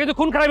 নাহলে কিন্তু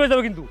খুন খারাপ হয়ে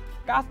যাবে কিন্তু।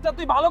 কাজটা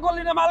তুই ভালো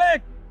করলি না মালিক,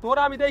 তোর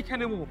আমি দেখে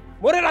নেবো।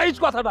 মরে রাইস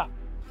কথাটা।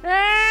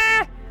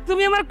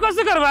 তুমি আমার কষ্ট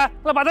করবা,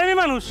 বাদামি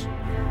মানুষ।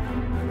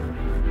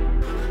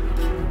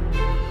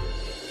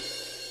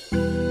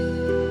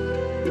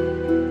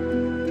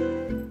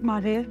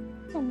 মারে,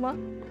 আম্মা,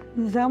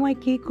 জামাই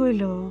কি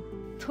কইলো?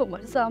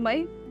 তোমার জামাই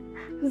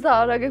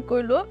যাওয়ার আগে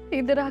কইলো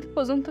ঈদের আগ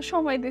পর্যন্ত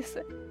সময়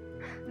দিছে,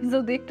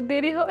 যদি একটু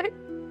দেরি হয়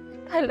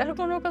তাহলে আর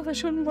কোনো কথা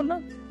শুনবো না।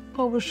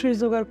 অবশ্যই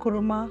জোগাড়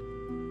করো মা।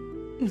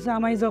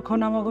 জামাই যখন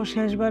আমাকে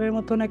শেষবারের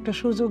মতন একটা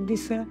সুযোগ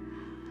দিছে,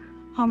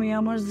 আমি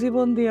আমার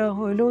জীবন দেওয়া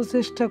হইলেও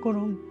চেষ্টা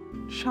করুম।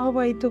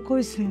 সবাই তো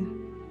কইছে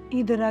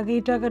ঈদের আগে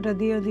এই টাকাটা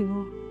দিয়ে দিব।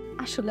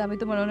 আসলে আমি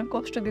তোমার অনেক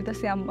কষ্ট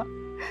দিতেছি আম্মা,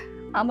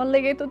 আমার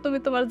লেগেই তো তুমি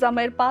তোমার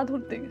জামাইয়ের পা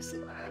ধরতে গেছো।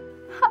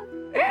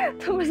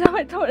 তোমার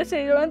জামাই তোমার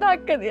সেই জন্য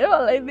ধাক্কা দিয়ে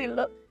ভালাই দিল।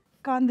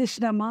 কান্দিস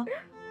না মা,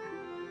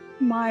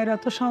 মায়েরা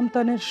তো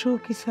সন্তানের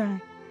সুখই চায়।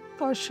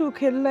 তোর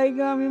সুখের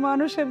লাইগা আমি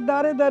মানুষের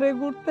দ্বারে দ্বারে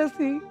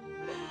ঘুরতেছি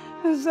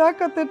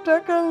জাকাতের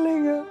টাকার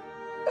লেগা।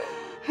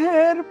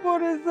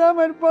 এরপরে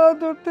জামাইয়ের পা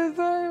ধরতে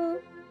চাই,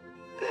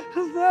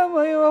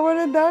 জামাই আমার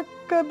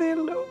ধাক্কা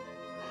দিল।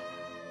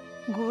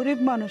 গরিব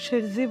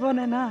মানুষের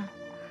জীবনে না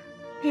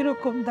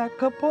এরকম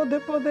ধাক্কা পদে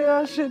পদে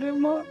আসে রে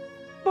মা,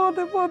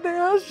 পদে পদে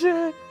আসে।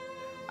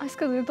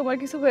 আজকে যদি তোমার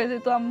কিছু হয়ে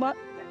যেত আম্মা,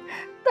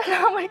 তাহলে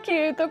আমার কি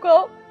হইতো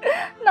কও?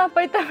 না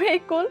পাইতাম এই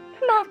কুল,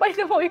 না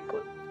পাইতাম ওই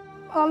কুল।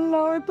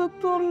 আল্লাহ হয়তো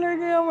তোর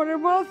লেগে আমার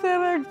বাঁচে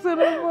রাখছে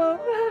রে মা,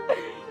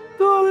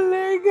 তোর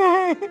লেগে।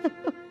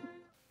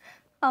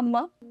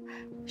 আম্মা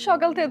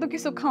সকাল থেকে তো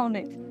কিছু খাও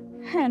নেই,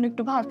 হ্যাঁ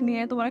একটু ভাত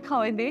নিয়ে তোমার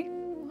খাওয়াই দিই।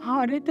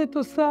 হাড়িতে তো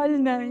চাল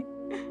নাই,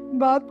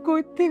 ভাত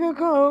কই থেকে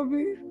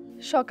খাওয়াবি?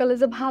 সকালে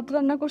যে ভাত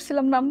রান্না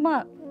করছিলাম না আম্মা,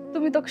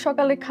 তুমি তো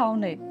সকালে খাও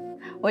নাই,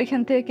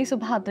 ওইখান থেকে কিছু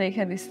ভাত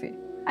রেখে দিছি,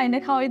 আইনে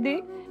খাওয়াই দিই।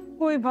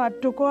 ওই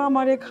ভাতটুকু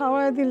আমারে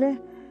খাওয়াই দিলে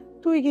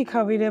তুই কি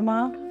খাবি রে মা?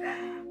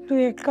 তুই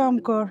এক কাম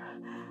কর,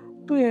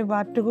 তুই এই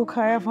ভাতটুকু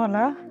খায়া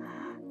ফেলা,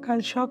 কাল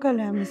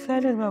সকালে আমি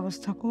চালের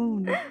ব্যবস্থা করব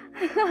না।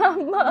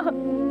 আম্মা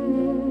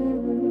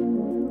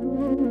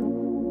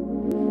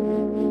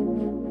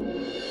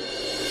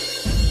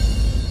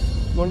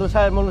মন্ডল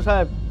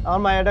সাহেব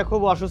আমার মায়েরা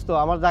খুব অসুস্থ,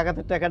 আমার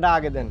জাকাতের টাকাটা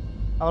আগে দেন,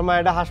 আমার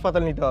মায়েরা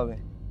হাসপাতাল নিতে হবে।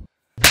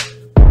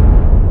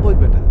 ওই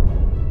বেটা,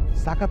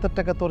 জাকাতের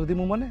টাকা তোর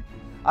দিমু মানে?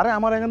 আরে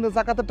আমার এখান থেকে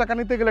জাকাতের টাকা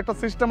নিতে গেলে একটা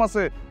সিস্টেম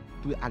আছে,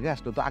 তুই আগে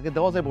আসলে তো আগে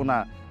দেওয়া যাবো না।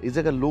 এই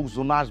জায়গায়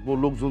লোকজন আসবো,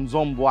 লোকজন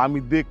জমবো, আমি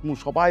দেখবো,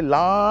 সবাই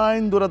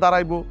লাইন ধরে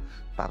দাঁড়াইবো,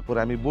 তারপরে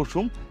আমি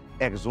বসুম,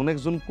 একজন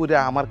একজন করে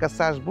আমার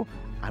কাছে আসবো,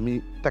 আমি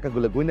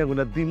টাকাগুলো গইনা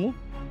গইনা দিমু,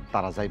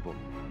 তারা যাইবো।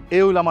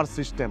 এই হইল আমার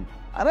সিস্টেম।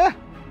 আরে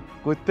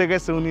করতে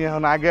গেছে উনি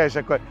এখন আগে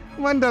এসে কয়,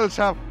 মন্ডল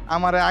সাহেব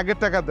আমার আগের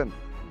টাকা দেন।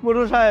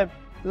 মন্ডল সাহেব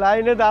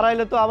লাইনে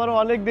দাঁড়াইলে তো আমার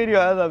অনেক দেরি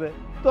হয়ে যাবে,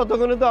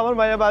 ততক্ষণে তো আমার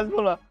মায়া বাঁচবো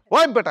না।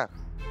 ওই বেটা,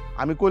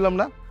 আমি কইলাম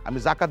না আমি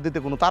জাকাত দিতে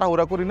কোনো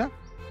তাড়াহুড়া করি না,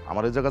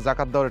 আমার এই জায়গায়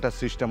জাকাত দেওয়ার একটা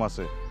সিস্টেম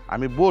আছে।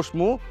 আমি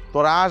বসমু,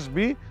 তোরা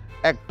আসবি,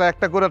 একটা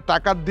একটা করে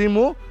টাকা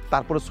দিমু,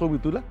 তারপরে ছবি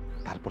তুলে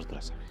তারপরে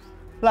তোরা যাবি।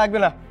 লাগবে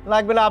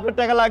না আপনার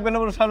টাকা লাগবে না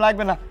মন্ডল সাহেব,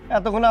 লাগবে না,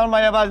 এতক্ষণে আমার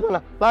মায়া বাঁচবে না,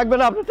 লাগবে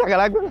না আপনার টাকা,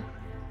 লাগবে না।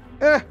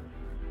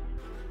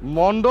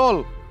 মন্ডল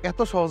এত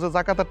সহজে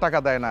জাকাতের টাকা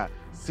দেয় না,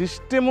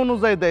 সিস্টেম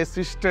অনুযায়ী দেয়,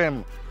 সিস্টেম।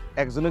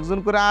 একজন একজন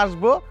করে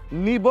আসবো,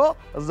 নিব,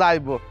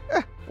 যাইবো।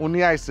 উনি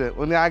আইছে,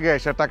 উনি আগে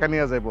এসে টাকা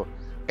নিয়ে যাইবো।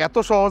 এত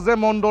সহজে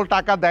মন্ডল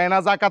টাকা দেয় না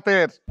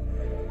জাকাতের।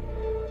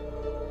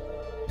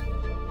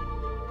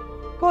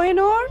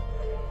 কোহিনূর,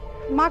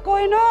 মা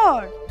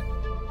কোহিনূর।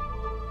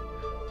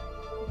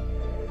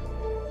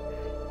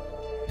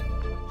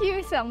 কি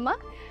হয়েছে আম্মা?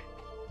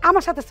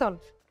 আমার সাথে চল।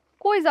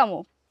 কই যামো?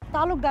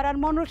 তালুকদার আর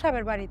মনোর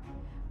সাহেবের বাড়িতে।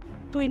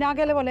 তুই না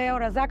গেলে বলে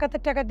ওরা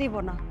জাকাতের টাকা দিব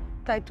না,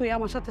 তাই তুই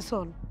আমার সাথে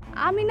চল।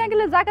 আমি না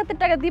গেলে জাকাতের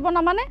টাকা দিব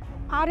না মানে?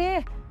 আরে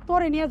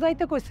তোরে নিয়ে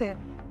যাইতে কইছে,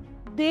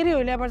 দেরি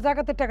হইলে আবার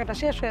জাকাতের টাকাটা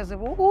শেষ হয়ে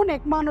যাবো,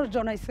 অনেক মানুষ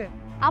জনাইছে।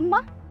 আম্মা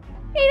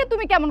এইটা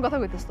তুমি কেমন কথা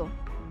কইতেছো?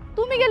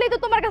 তুমি গেলেই তো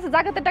তোমার কাছে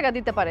জাকাতের টাকা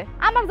দিতে পারে,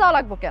 আমার যাওয়া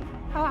লাগবো কেন?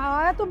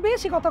 এত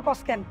বেশি কথা কস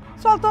কেন?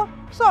 চল তো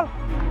চল।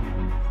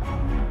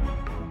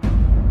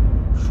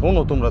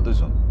 শোনো তোমরা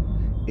দুজন,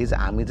 এই যে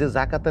আমি যে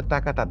জাকাতের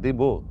টাকাটা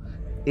দিব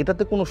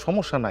এটাতে কোনো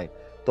সমস্যা নাই,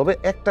 তবে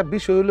একটা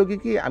বিষয় হলো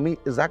কি আমি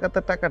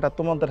জাকাতের টাকাটা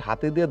তোমাদের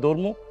হাতে দিয়ে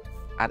ধরবো,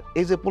 আর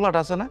এই যে পোলাটা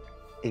আছে না,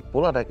 এই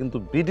পোলাটা কিন্তু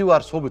ভিডিও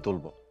আর ছবি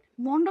তুলবো।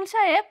 মন্ডল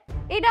সাহেব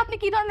এইটা আপনি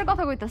কি ধরনের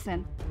কথা কইতেছেন?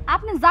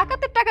 আপনি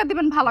জাকাতের টাকা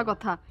দিবেন ভালো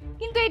কথা,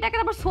 কিন্তু এই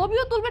টাকার আবার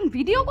ছবিও তুলবেন,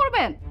 ভিডিও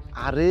করবেন?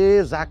 আরে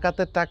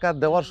জাকাতের টাকা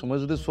দেওয়ার সময়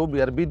যদি ছবি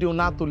আর ভিডিও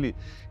না তুলি,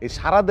 এই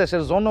সারা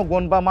দেশের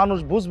জনগণ বা মানুষ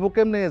বুঝবো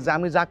কেমনে যে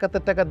আমি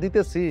জাকাতের টাকা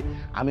দিতেছি,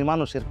 আমি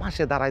মানুষের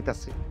পাশে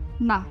দাঁড়াইতেছি।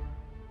 না,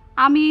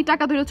 আমি এই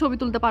টাকা ধরে ছবি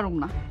তুলতে পারুম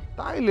না।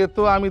 তাইলে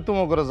তো আমি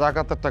তোমাকে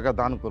জাকাতের টাকা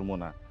দান করবো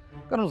না,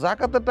 কারণ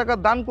জাকাতের টাকা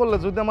দান করলে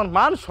যদি আমার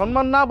মান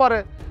সম্মান না বাড়ে,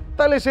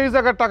 তাহলে সেই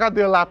জায়গার টাকা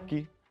দিয়ে লাভ কি?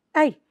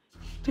 এই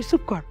তুই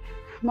চুপ কর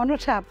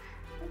মনোর সাহেব,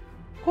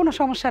 কোনো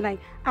সমস্যা নাই।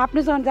 আপনি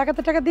যখন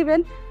জাকাতের টাকা দিবেন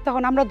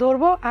তখন আমরা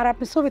ধরবো আর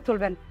আপনি ছবি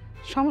তুলবেন,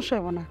 সমস্যা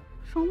হবো না।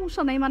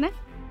 সমস্যা নাই মানে?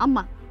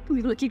 আম্মা তুমি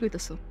এগুলো কি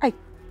কইতেছো? এই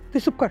তুই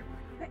চুপ কর।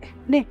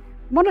 নে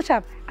মনোর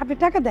সাহেব আপনি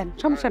টাকা দেন,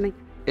 সমস্যা নেই।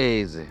 এই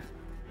যে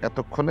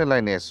এতক্ষণে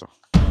লাইনে এসো,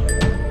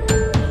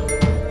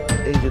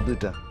 এই যে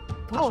দুইটা,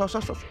 আসো, আসো,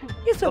 আসো, আসো।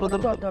 কিছু ধরো,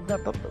 ধরো,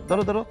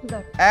 ধরো, ধরো।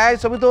 ধর। এই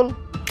ছবি তুল।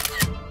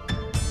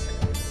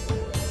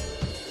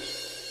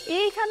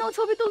 এইখানেও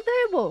ছবি তুলতে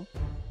হইব?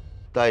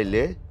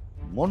 তাইলে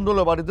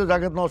মন্ডলের বাড়িতে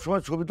জাকেত নেওয়ার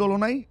সময় ছবি তোলো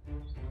নাই,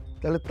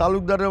 তাহলে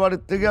তালুকদারের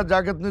বাড়ির থেকে আর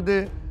জাকেত নিতে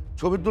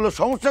ছবি তোলার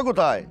সমস্যা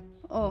কোথায়?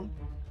 ও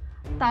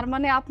তার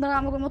মানে আপনারা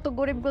আমাকে মতো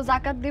গরিবকে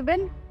জাকাত দিবেন,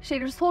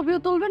 সেটার ছবিও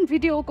তুলবেন,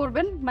 ভিডিও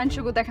করবেন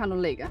মানুষকে দেখানোর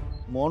লেগা।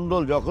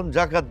 মন্ডল যখন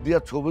জাকাত দিয়া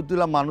ছবি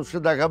তুলা মানুষে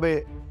দেখাবে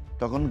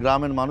তখন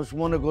গ্রামের মানুষ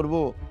মনে করব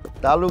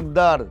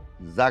তালুকদার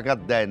জাকাত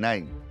দেয় নাই,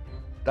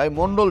 তাই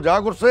মন্ডল যা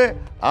করছে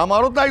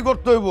আমারও তাই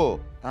করতে হইব।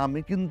 আমি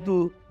কিন্তু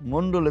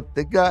মন্ডলের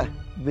থেকে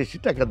বেশি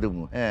টাকা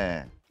দেবো। হ্যাঁ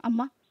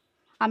আম্মা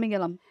আমি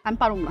গেলাম, আমি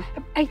পারুম না।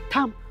 এই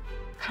থাম,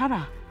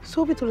 খারা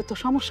ছবি তুলে তো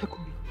সমস্যা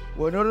করি।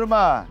 কইনরের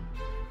মা,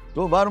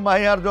 তোমার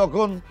মাইয়ার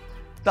যখন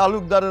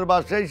তালুকদারের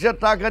বাসায় এসে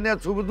টাকা নিয়ে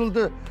ছবি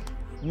তুলতে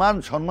মান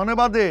সম্মানে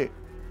বাদে,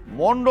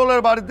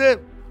 মন্ডলের বাড়িতে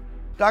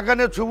টাকা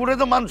নিয়ে ছবি উঠে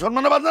তো মান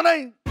সম্মানে বাদে নাই।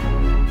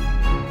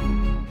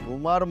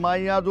 তোমার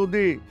মাইয়া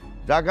যদি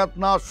জাকাত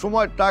নেওয়ার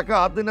সময় টাকা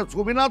হাতে নিয়ে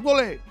ছবি না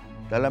তোলে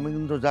তাহলে আমি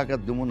কিন্তু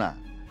জাকাত দেবো না,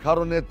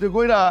 কারণ এতে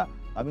কইরা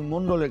আমি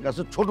মন্ডলের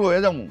কাছে ছোট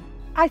হয়ে যাবো।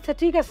 আচ্ছা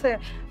ঠিক আছে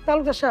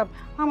তালুকদার সাহেব,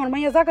 আমার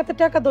মাইয়া জাকাতের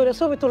টাকা ধরে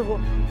ছবি তুলবো।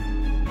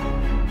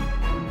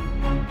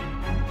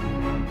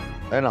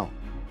 তাই না,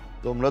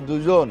 তোমরা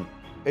দুজন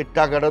এই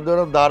টাকাটা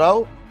ধরে দাঁড়াও,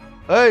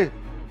 এই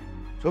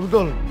ছবি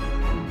তোল।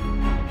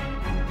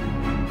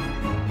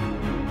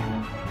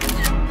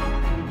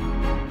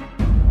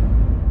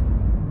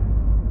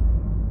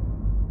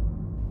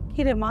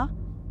 কিরে মা,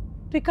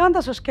 তুই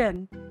কান্দাছস কেন?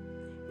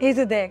 এই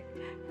যে দেখ,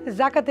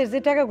 জাকাতের যে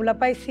টাকাগুলা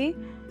পাইছি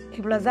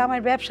এগুলা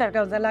জামাইয়ের ব্যবসার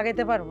কাজে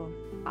লাগাইতে পারবো।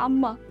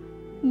 আম্মা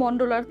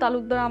মন্ডল আর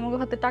তালুকদার আমাকে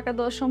হাতে টাকা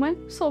দেওয়ার সময়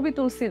ছবি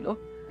তুলছিল,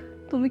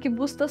 তুমি কি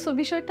বুঝতেছো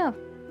বিষয়টা?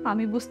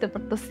 আমি বুঝতে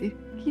পারতেছি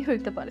কি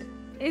হইতে পারে,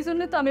 এই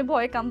জন্য তো আমি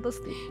ভয়ে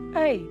কাঁদতেছি।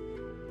 এই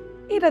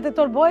এটাতে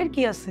তোর ভয়ের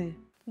কি আছে?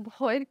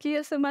 ভয়ের কি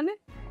আছে মানে,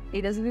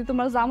 এটা যদি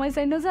তোমার জামাই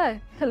চাই না যায়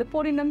তাহলে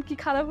পরিণাম কি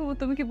খারাপ হবে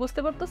তুমি কি বুঝতে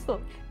পারতেছো?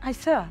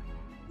 আচ্ছা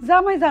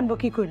জামাই জানবো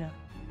কি কইরা?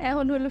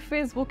 এখন হলো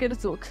ফেসবুকের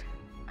যুগ,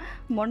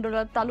 মন্ডল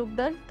আর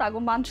তালুকদার তাগো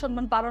মান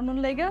সম্মান বাড়ানোর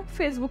লেগে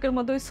ফেসবুকের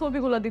মধ্যে ওই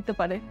ছবিগুলো দিতে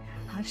পারে,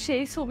 আর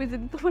সেই ছবি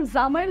যদি তোমার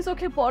জামাইয়ের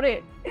চোখে পড়ে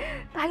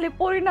তাহলে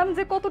পরিণাম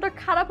যে কতটা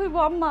খারাপ হইব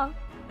আম্মা।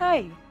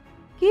 এই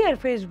কি আর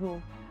ফেসবুক,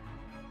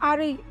 আর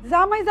এই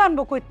জামাই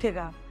জানবো কই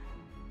থেকে?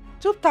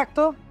 চুপ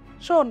থাকতো।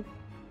 শোন,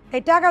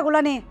 এই টাকাগুলা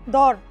নে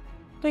ধর,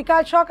 তুই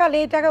কাল সকালে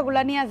এই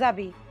টাকাগুলা নিয়ে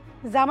যাবি,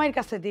 জামাইয়ের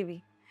কাছে দিবি,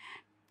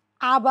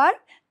 আবার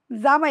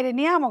জামাইরে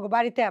নিয়ে আমাকে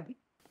বাড়িতে আবি।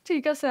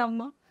 ঠিক আছে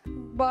আম্মা।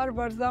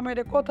 বারবার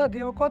জামাইরে কথা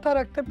দিও, কথা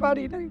রাখতে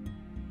পারি নাই।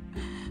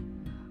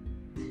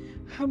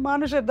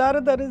 মানুষের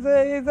দ্বারে দ্বারে যে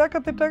এই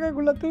জাকাতের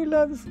টাকাগুলা তুইলে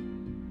আনছি,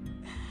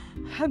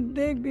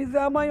 দেখবি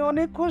জামাই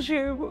অনেক খুশি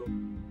হইব।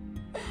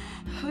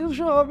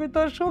 সবই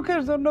তোর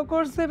সুখের জন্য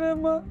করছি রে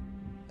মা,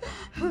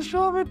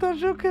 সবই তোর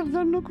সুখের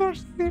জন্য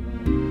করছি।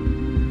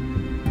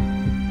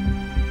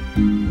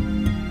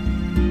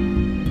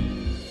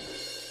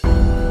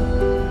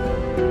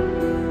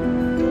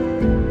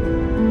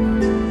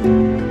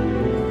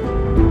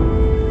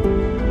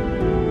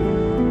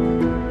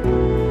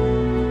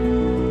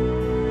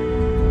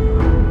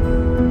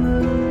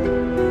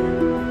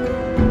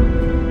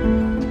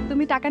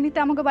 তুমি টাকা নিতে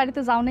আমাকে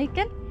বাড়িতে যাও নাই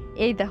কেন?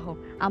 এই দেখো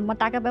আম্মা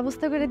টাকা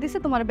ব্যবস্থা করে দিছে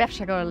তোমার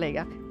ব্যবসা করার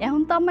লেগা,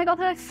 এখন তো আম্মাই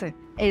কথা রাখছে।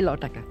 এই লও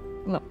টাকা,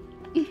 লও।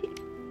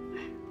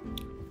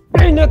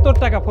 এই নে তোর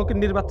টাকা,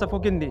 ফকিন্দির বাচ্চা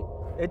ফকিন্দি।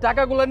 এই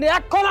টাকাগুলো নিয়ে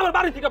এখন আমার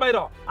বাড়ি থেকে বাইর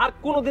হ, আর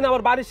কোনোদিন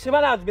আমার বাড়ির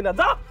সীমানা আসবি না,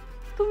 যা।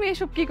 তুমি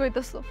এসব কি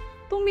কইতেছো?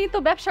 তুমি তো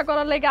ব্যবসা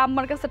করার লেগে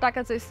আম্মার কাছে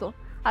টাকা চাইছো,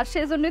 আর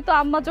সেজন্যই তো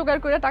আম্মা জোগাড়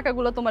করে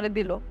টাকাগুলো তোমারে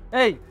দিল।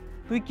 এই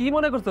তুই কি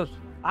মনে করছস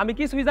আমি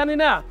কিছুই জানি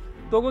না?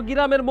 তোকে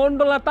গ্রামের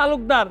মন্ডল আর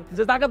তালুকদার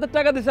যে জাকাতের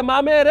টাকা দিছে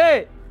মামে রে,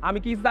 আমি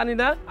কি জানি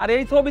না? আর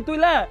এই ছবি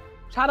তুইলে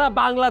সারা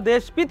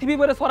বাংলাদেশ পৃথিবী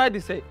ভরে ছড়াই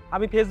দিছে,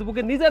 আমি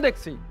ফেসবুকে নিজে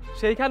দেখছি।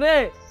 সেইখানে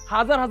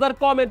হাজার হাজার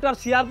কমেন্ট আর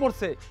শেয়ার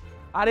পড়ছে,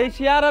 আর এই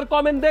শেয়ার আর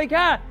কমেন্ট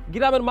দেখে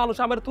গ্রামের মানুষ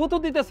আমার থুতু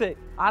দিতেছে,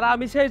 আর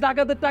আমি সেই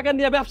জাকাতের টাকা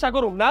নিয়ে ব্যবসা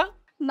করুম না?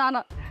 না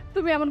না,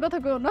 তুমি এমন কথা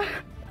কইও না,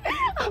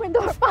 আমি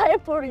তোমার পায়ে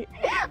পড়ি,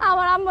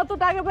 আমার আম্মা তো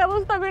টাকা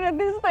ব্যবস্থা করে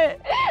দিছে।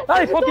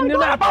 এই ফকিন্দির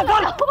মেয়ে,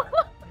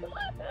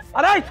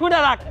 আরে শুনে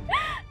রাখ,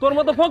 তোর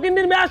মতো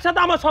ফকিন্দির মেয়ের সাথে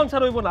আমার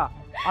সংসার হইব না।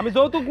 আমি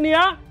যৌতুক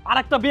নিয়ে আর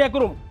একটা বিয়ে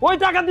করুম, ওই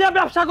টাকা দিয়ে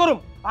ব্যবসা করুম।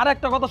 আর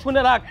একটা কথা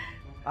শুনে রাখ,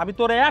 আমি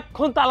তোরে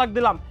এখন তালাক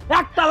দিলাম,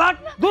 1 তালাক,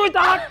 2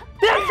 তালাক,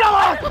 3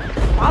 তালাক,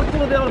 আর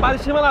কোনোদিন আমার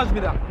বাড়ির সীমানা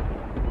আসবি না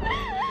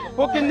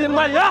ফকিন্দির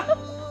মাইয়া।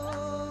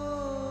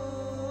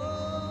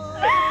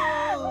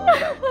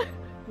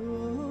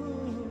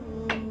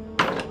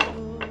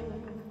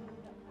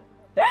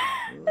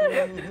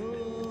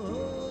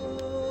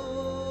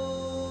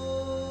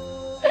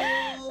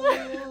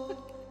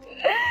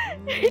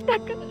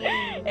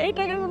 এই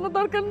টাকার কোনো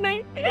দরকার নেই।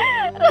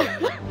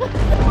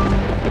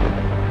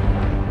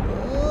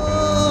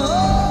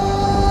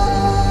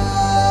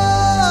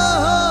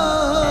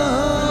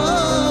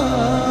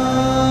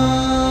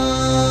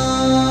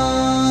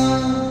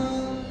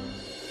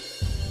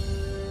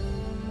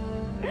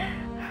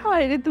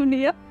 হায় রে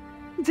দুনিয়া,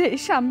 যে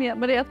স্বামী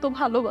আমার এত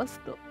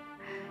ভালোবাসতো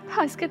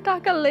আজকে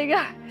টাকার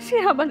লেগা সে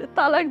আমার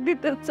তালাক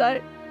দিতে চায়।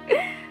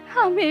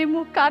 আমি এই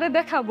মুখ কারে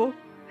দেখাবো?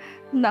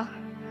 না,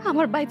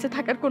 আমার বাইচে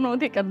থাকার কোনো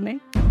অধিকার নেই।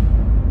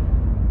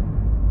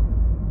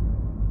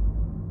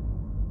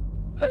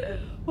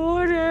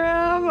 ওরে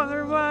আমার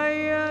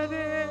ভাইয়া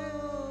রে,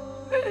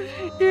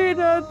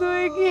 এটা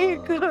তুই কি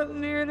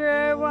করলি রে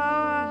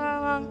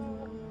বাবা?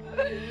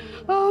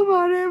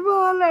 আমারে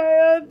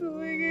বলায়া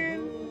তুই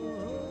গেলি।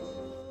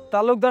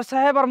 তালুকদার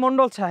সাহেব আর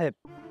মন্ডল সাহেব,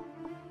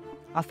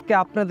 আজকে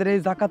আপনাদের এই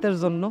জাকাতের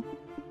জন্য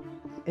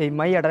এই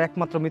মাইয়াটার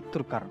একমাত্র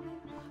মৃত্যুর কারণ।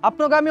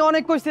 আপনাকে আমি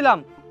অনেক কইছিলাম,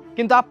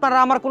 কিন্তু আপনারা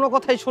আমার কোনো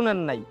কথাই শুনেন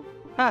নাই।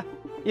 হ্যাঁ,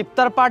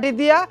 ইফতার পার্টি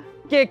দিয়া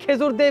কে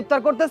খেজুর দিয়ে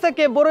ইফতার করতেছে,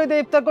 কে বড়ই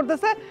দিয়ে ইফতার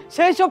করতেছে,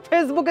 সেই সব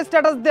ফেসবুকে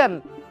স্ট্যাটাস দেন।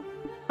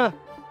 হ্যাঁ,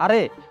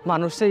 আরে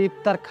মানুষের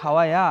ইফতার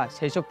খাওয়ায়া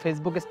সেই সব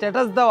ফেসবুকে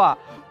স্ট্যাটাস দেওয়া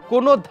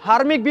কোনো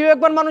ধার্মিক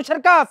বিবেকবান মানুষের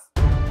কাজ?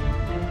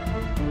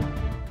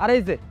 আর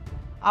এই যে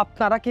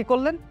আপনারা কি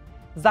করলেন,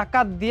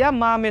 জাকাত দিয়া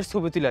মা মেয়ের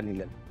ছবি তুলে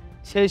নিলেন,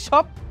 সেই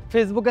সব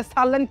ফেসবুকে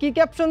ছাড়লেন কি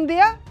ক্যাপশন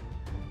দিয়া,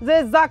 যে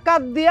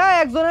জাকাত দিয়া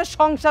একজনের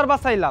সংসার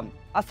বাঁচাইলাম।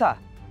 আচ্ছা,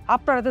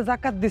 আপনারা যে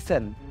জাকাত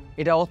দিচ্ছেন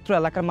এটা অত্র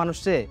এলাকার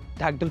মানুষে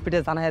ঢাকঢোল পিঠে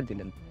জানাইয়া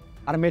দিলেন,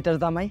 আর মেয়েটার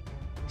জামাই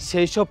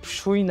সেই সব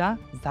শুই না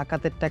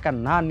জাকাতের টাকা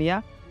না নিয়া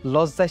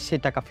লজ্জায় সেই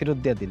টাকা ফেরত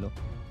দিয়ে দিল।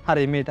 আর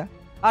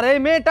এই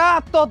মেয়েটা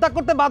আত্মহত্যা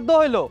করতে বাধ্য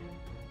হইলো।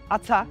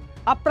 আচ্ছা,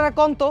 আপনারা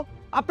কোন তো,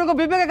 আপনাকে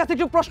বিবেকের কাছে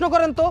একটু প্রশ্ন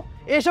করেন তো,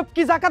 এসব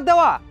কি জাকাত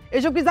দেওয়া?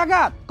 এসব কি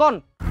জাকাত? কোন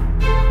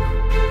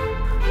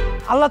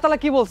আল্লাহ তাআলা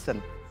কি বলছেন?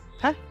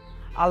 হ্যাঁ,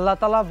 আল্লাহ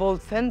তাআলা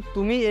বলছেন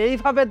তুমি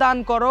এইভাবে দান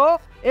করো,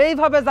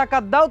 এইভাবে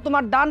জাকাত দাও।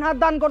 তোমার ডান হাত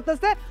দান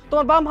করতেছে,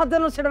 তোমার বাম হাত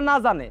যেন সেটা না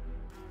জানে।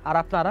 আর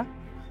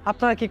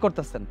আপনারা কি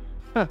করতেছেন?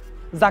 হ্যাঁ,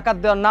 জাকাত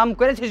দেওয়ার নাম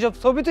করে সেসব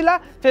ছবি তুলা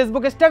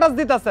ফেসবুকে স্ট্যাটাস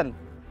দিতেছেন।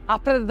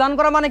 আপনাদের দান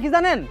করা মানে কি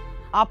জানেন?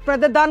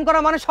 আপনাদের দান করা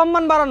মানে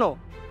সম্মান বাড়ানো।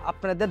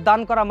 আপনাদের দান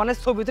করা মানে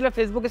ছবি তুলে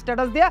ফেসবুকে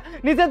স্ট্যাটাস দিয়া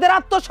নিজেদের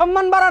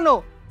আত্মসম্মান বাড়ানো।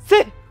 সি,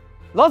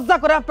 লজ্জা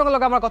করে আপনাকে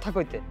লোক আমার কথা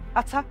কইতে।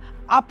 আচ্ছা,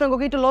 আপনাকে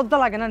কি একটু লজ্জা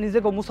লাগে না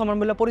নিজেকে মুসলমান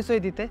বলে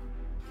পরিচয় দিতে?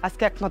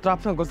 আজকে একমাত্র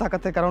আপনাকে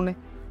জাকাতের কারণে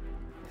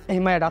এই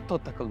মায়ের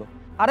আত্মহত্যা করলো।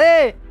 আরে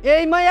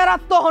এই মায়ের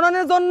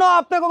আত্মহননের জন্য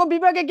আপনাকে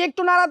বিবেকে কি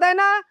একটু নাড়া দেয়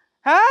না?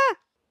 হ্যাঁ,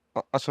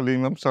 আসলে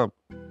ইমাম সাহেব,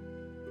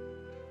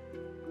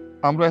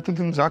 আমরা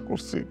এতদিন যা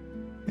করছি,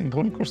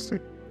 ভুল করছি,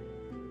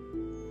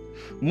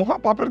 মহা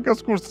পাপের কাজ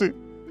করছি।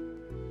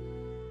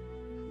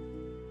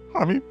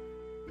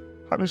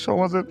 আমি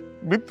সমাজের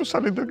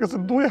মৃত্যুশালীদের কাছে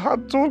 2 হাত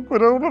জোর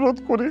করে অনুরোধ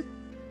করি,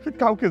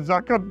 কাউকে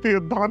জাকাত দিয়ে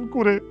দান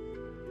করে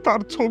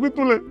তার ছবি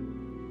তুলে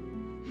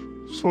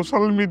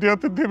সোশ্যাল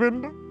মিডিয়াতে দেবেন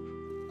না।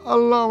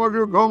 আল্লাহ আমাকে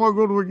ক্ষমা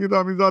করবো কিনা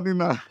আমি জানি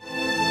না।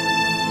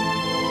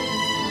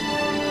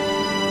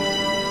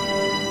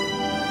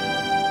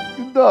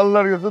 কিন্তু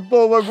আল্লাহর কাছে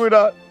তওবা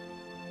কইরা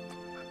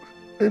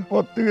এই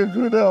পথ থেকে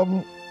সরে আমি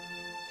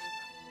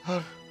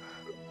আর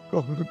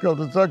কখনো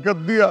কাউকে জাকাত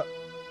দিয়া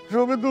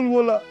ছবি তুলবো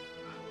না,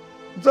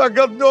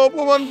 জাকাত দিয়ে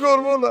অপমান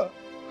করবো না।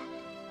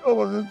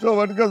 আমাদের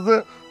সবার কাছে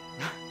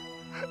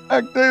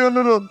একটাই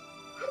অনুরোধ,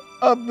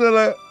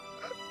 আপনারা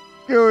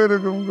কেউ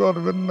এরকম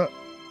করবেন না।